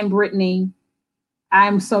you and Brittany,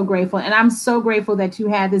 I'm so grateful. And I'm so grateful that you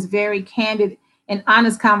had this very candid and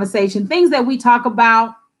honest conversation, things that we talk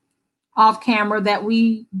about off camera that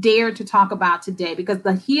we dare to talk about today, because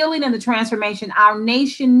the healing and the transformation our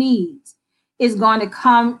nation needs is going to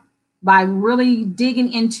come by really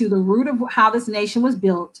digging into the root of how this nation was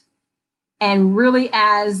built. And really,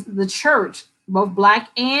 as the church, both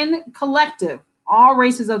Black and collective, all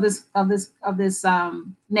races of this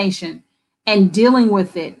nation, and dealing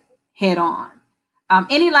with it head on.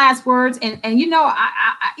 Any last words? And I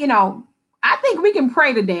think we can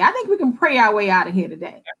pray today. I think we can pray our way out of here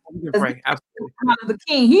today. We can pray. Absolutely. The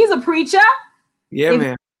King, he's a preacher. Yeah,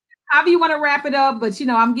 man. However you want to wrap it up, but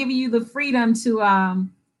I'm giving you the freedom to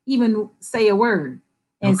even say a word.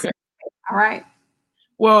 Okay. All right.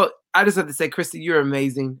 Well, I just have to say, Christie, you're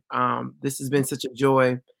amazing. This has been such a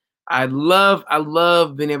joy. I love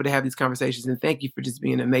being able to have these conversations, and thank you for just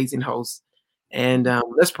being an amazing host. And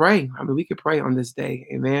let's pray. I mean, we could pray on this day.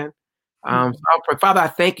 Amen. So I'll pray. Father, I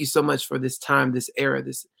thank you so much for this time, this era,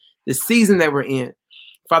 this season that we're in.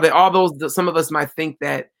 Father, some of us might think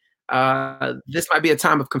that this might be a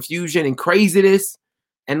time of confusion and craziness.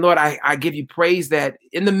 And Lord, I give you praise that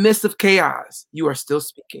in the midst of chaos, you are still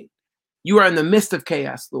speaking. You are in the midst of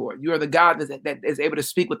chaos, Lord. You are the God that is able to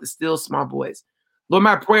speak with the still small voice. Lord,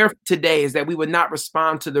 my prayer today is that we would not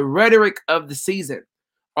respond to the rhetoric of the season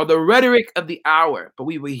or the rhetoric of the hour, but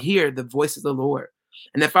we will hear the voice of the Lord.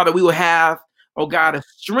 And that, Father, we will have, oh God, a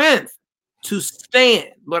strength to stand.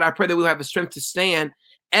 Lord, I pray that we'll have the strength to stand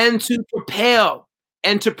and to propel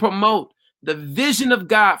and to promote the vision of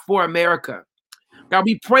God for America. God,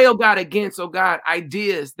 we pray, oh God, against, oh God,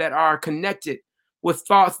 ideas that are connected with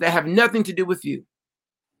thoughts that have nothing to do with you.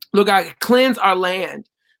 Lord God, cleanse our land,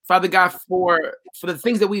 Father God, for the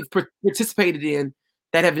things that we've participated in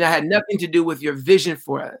that have had nothing to do with your vision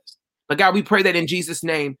for us. But God, we pray that in Jesus'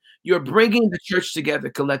 name, you're bringing the church together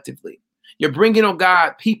collectively. You're bringing, oh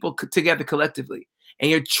God, people together collectively.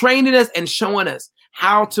 And you're training us and showing us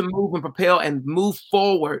how to move and propel and move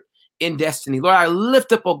forward in destiny. Lord, I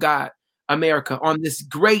lift up, oh God, America on this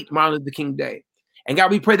great Martin Luther King Day. And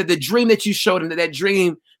God, we pray that the dream that you showed him, that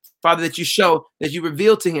dream, Father, that you show, that you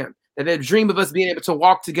revealed to him, that dream of us being able to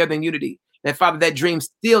walk together in unity, that Father, that dream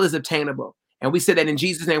still is obtainable. And we said that in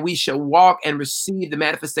Jesus' name, we shall walk and receive the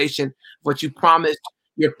manifestation of what you promised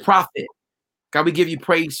your prophet. God, we give you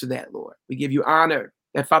praise for that, Lord. We give you honor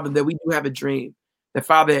that, Father, that we do have a dream. That,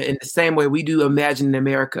 Father, in the same way we do imagine an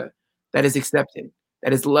America that is accepting,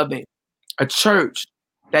 that is loving, a church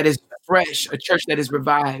that is fresh, a church that is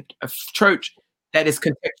revived, a church that is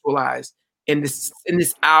contextualized in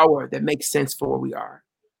this hour that makes sense for where we are.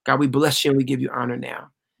 God, we bless you and we give you honor now.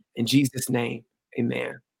 In Jesus' name,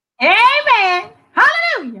 amen. Amen.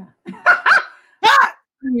 Hallelujah.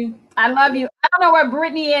 you. I love you. I don't know where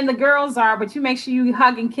Brittany and the girls are, but you make sure you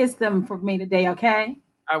hug and kiss them for me today, okay?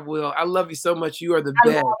 I will. I love you so much. You are the I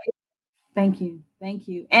love best. you. Thank you. Thank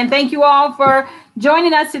you. And thank you all for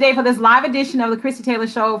joining us today for this live edition of the Christie Taylor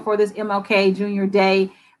Show for this MLK Junior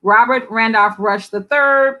Day. Robert Randolph Rush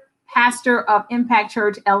III, pastor of Impact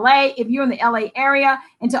Church LA. If you're in the LA area,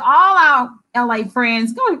 and to all our LA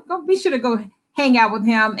friends, go be sure to go hang out with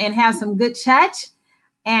him and have some good chat,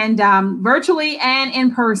 and virtually and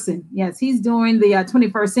in person. Yes, he's doing the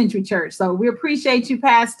 21st Century Church. So we appreciate you,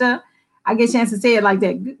 Pastor. I get a chance to say it like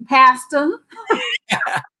that, Pastor.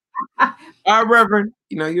 Our Reverend,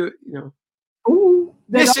 you know, Ooh,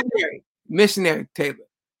 missionary Taylor.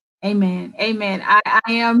 Amen. Amen. I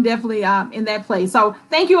am definitely in that place. So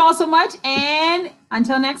thank you all so much. And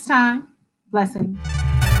until next time, blessings.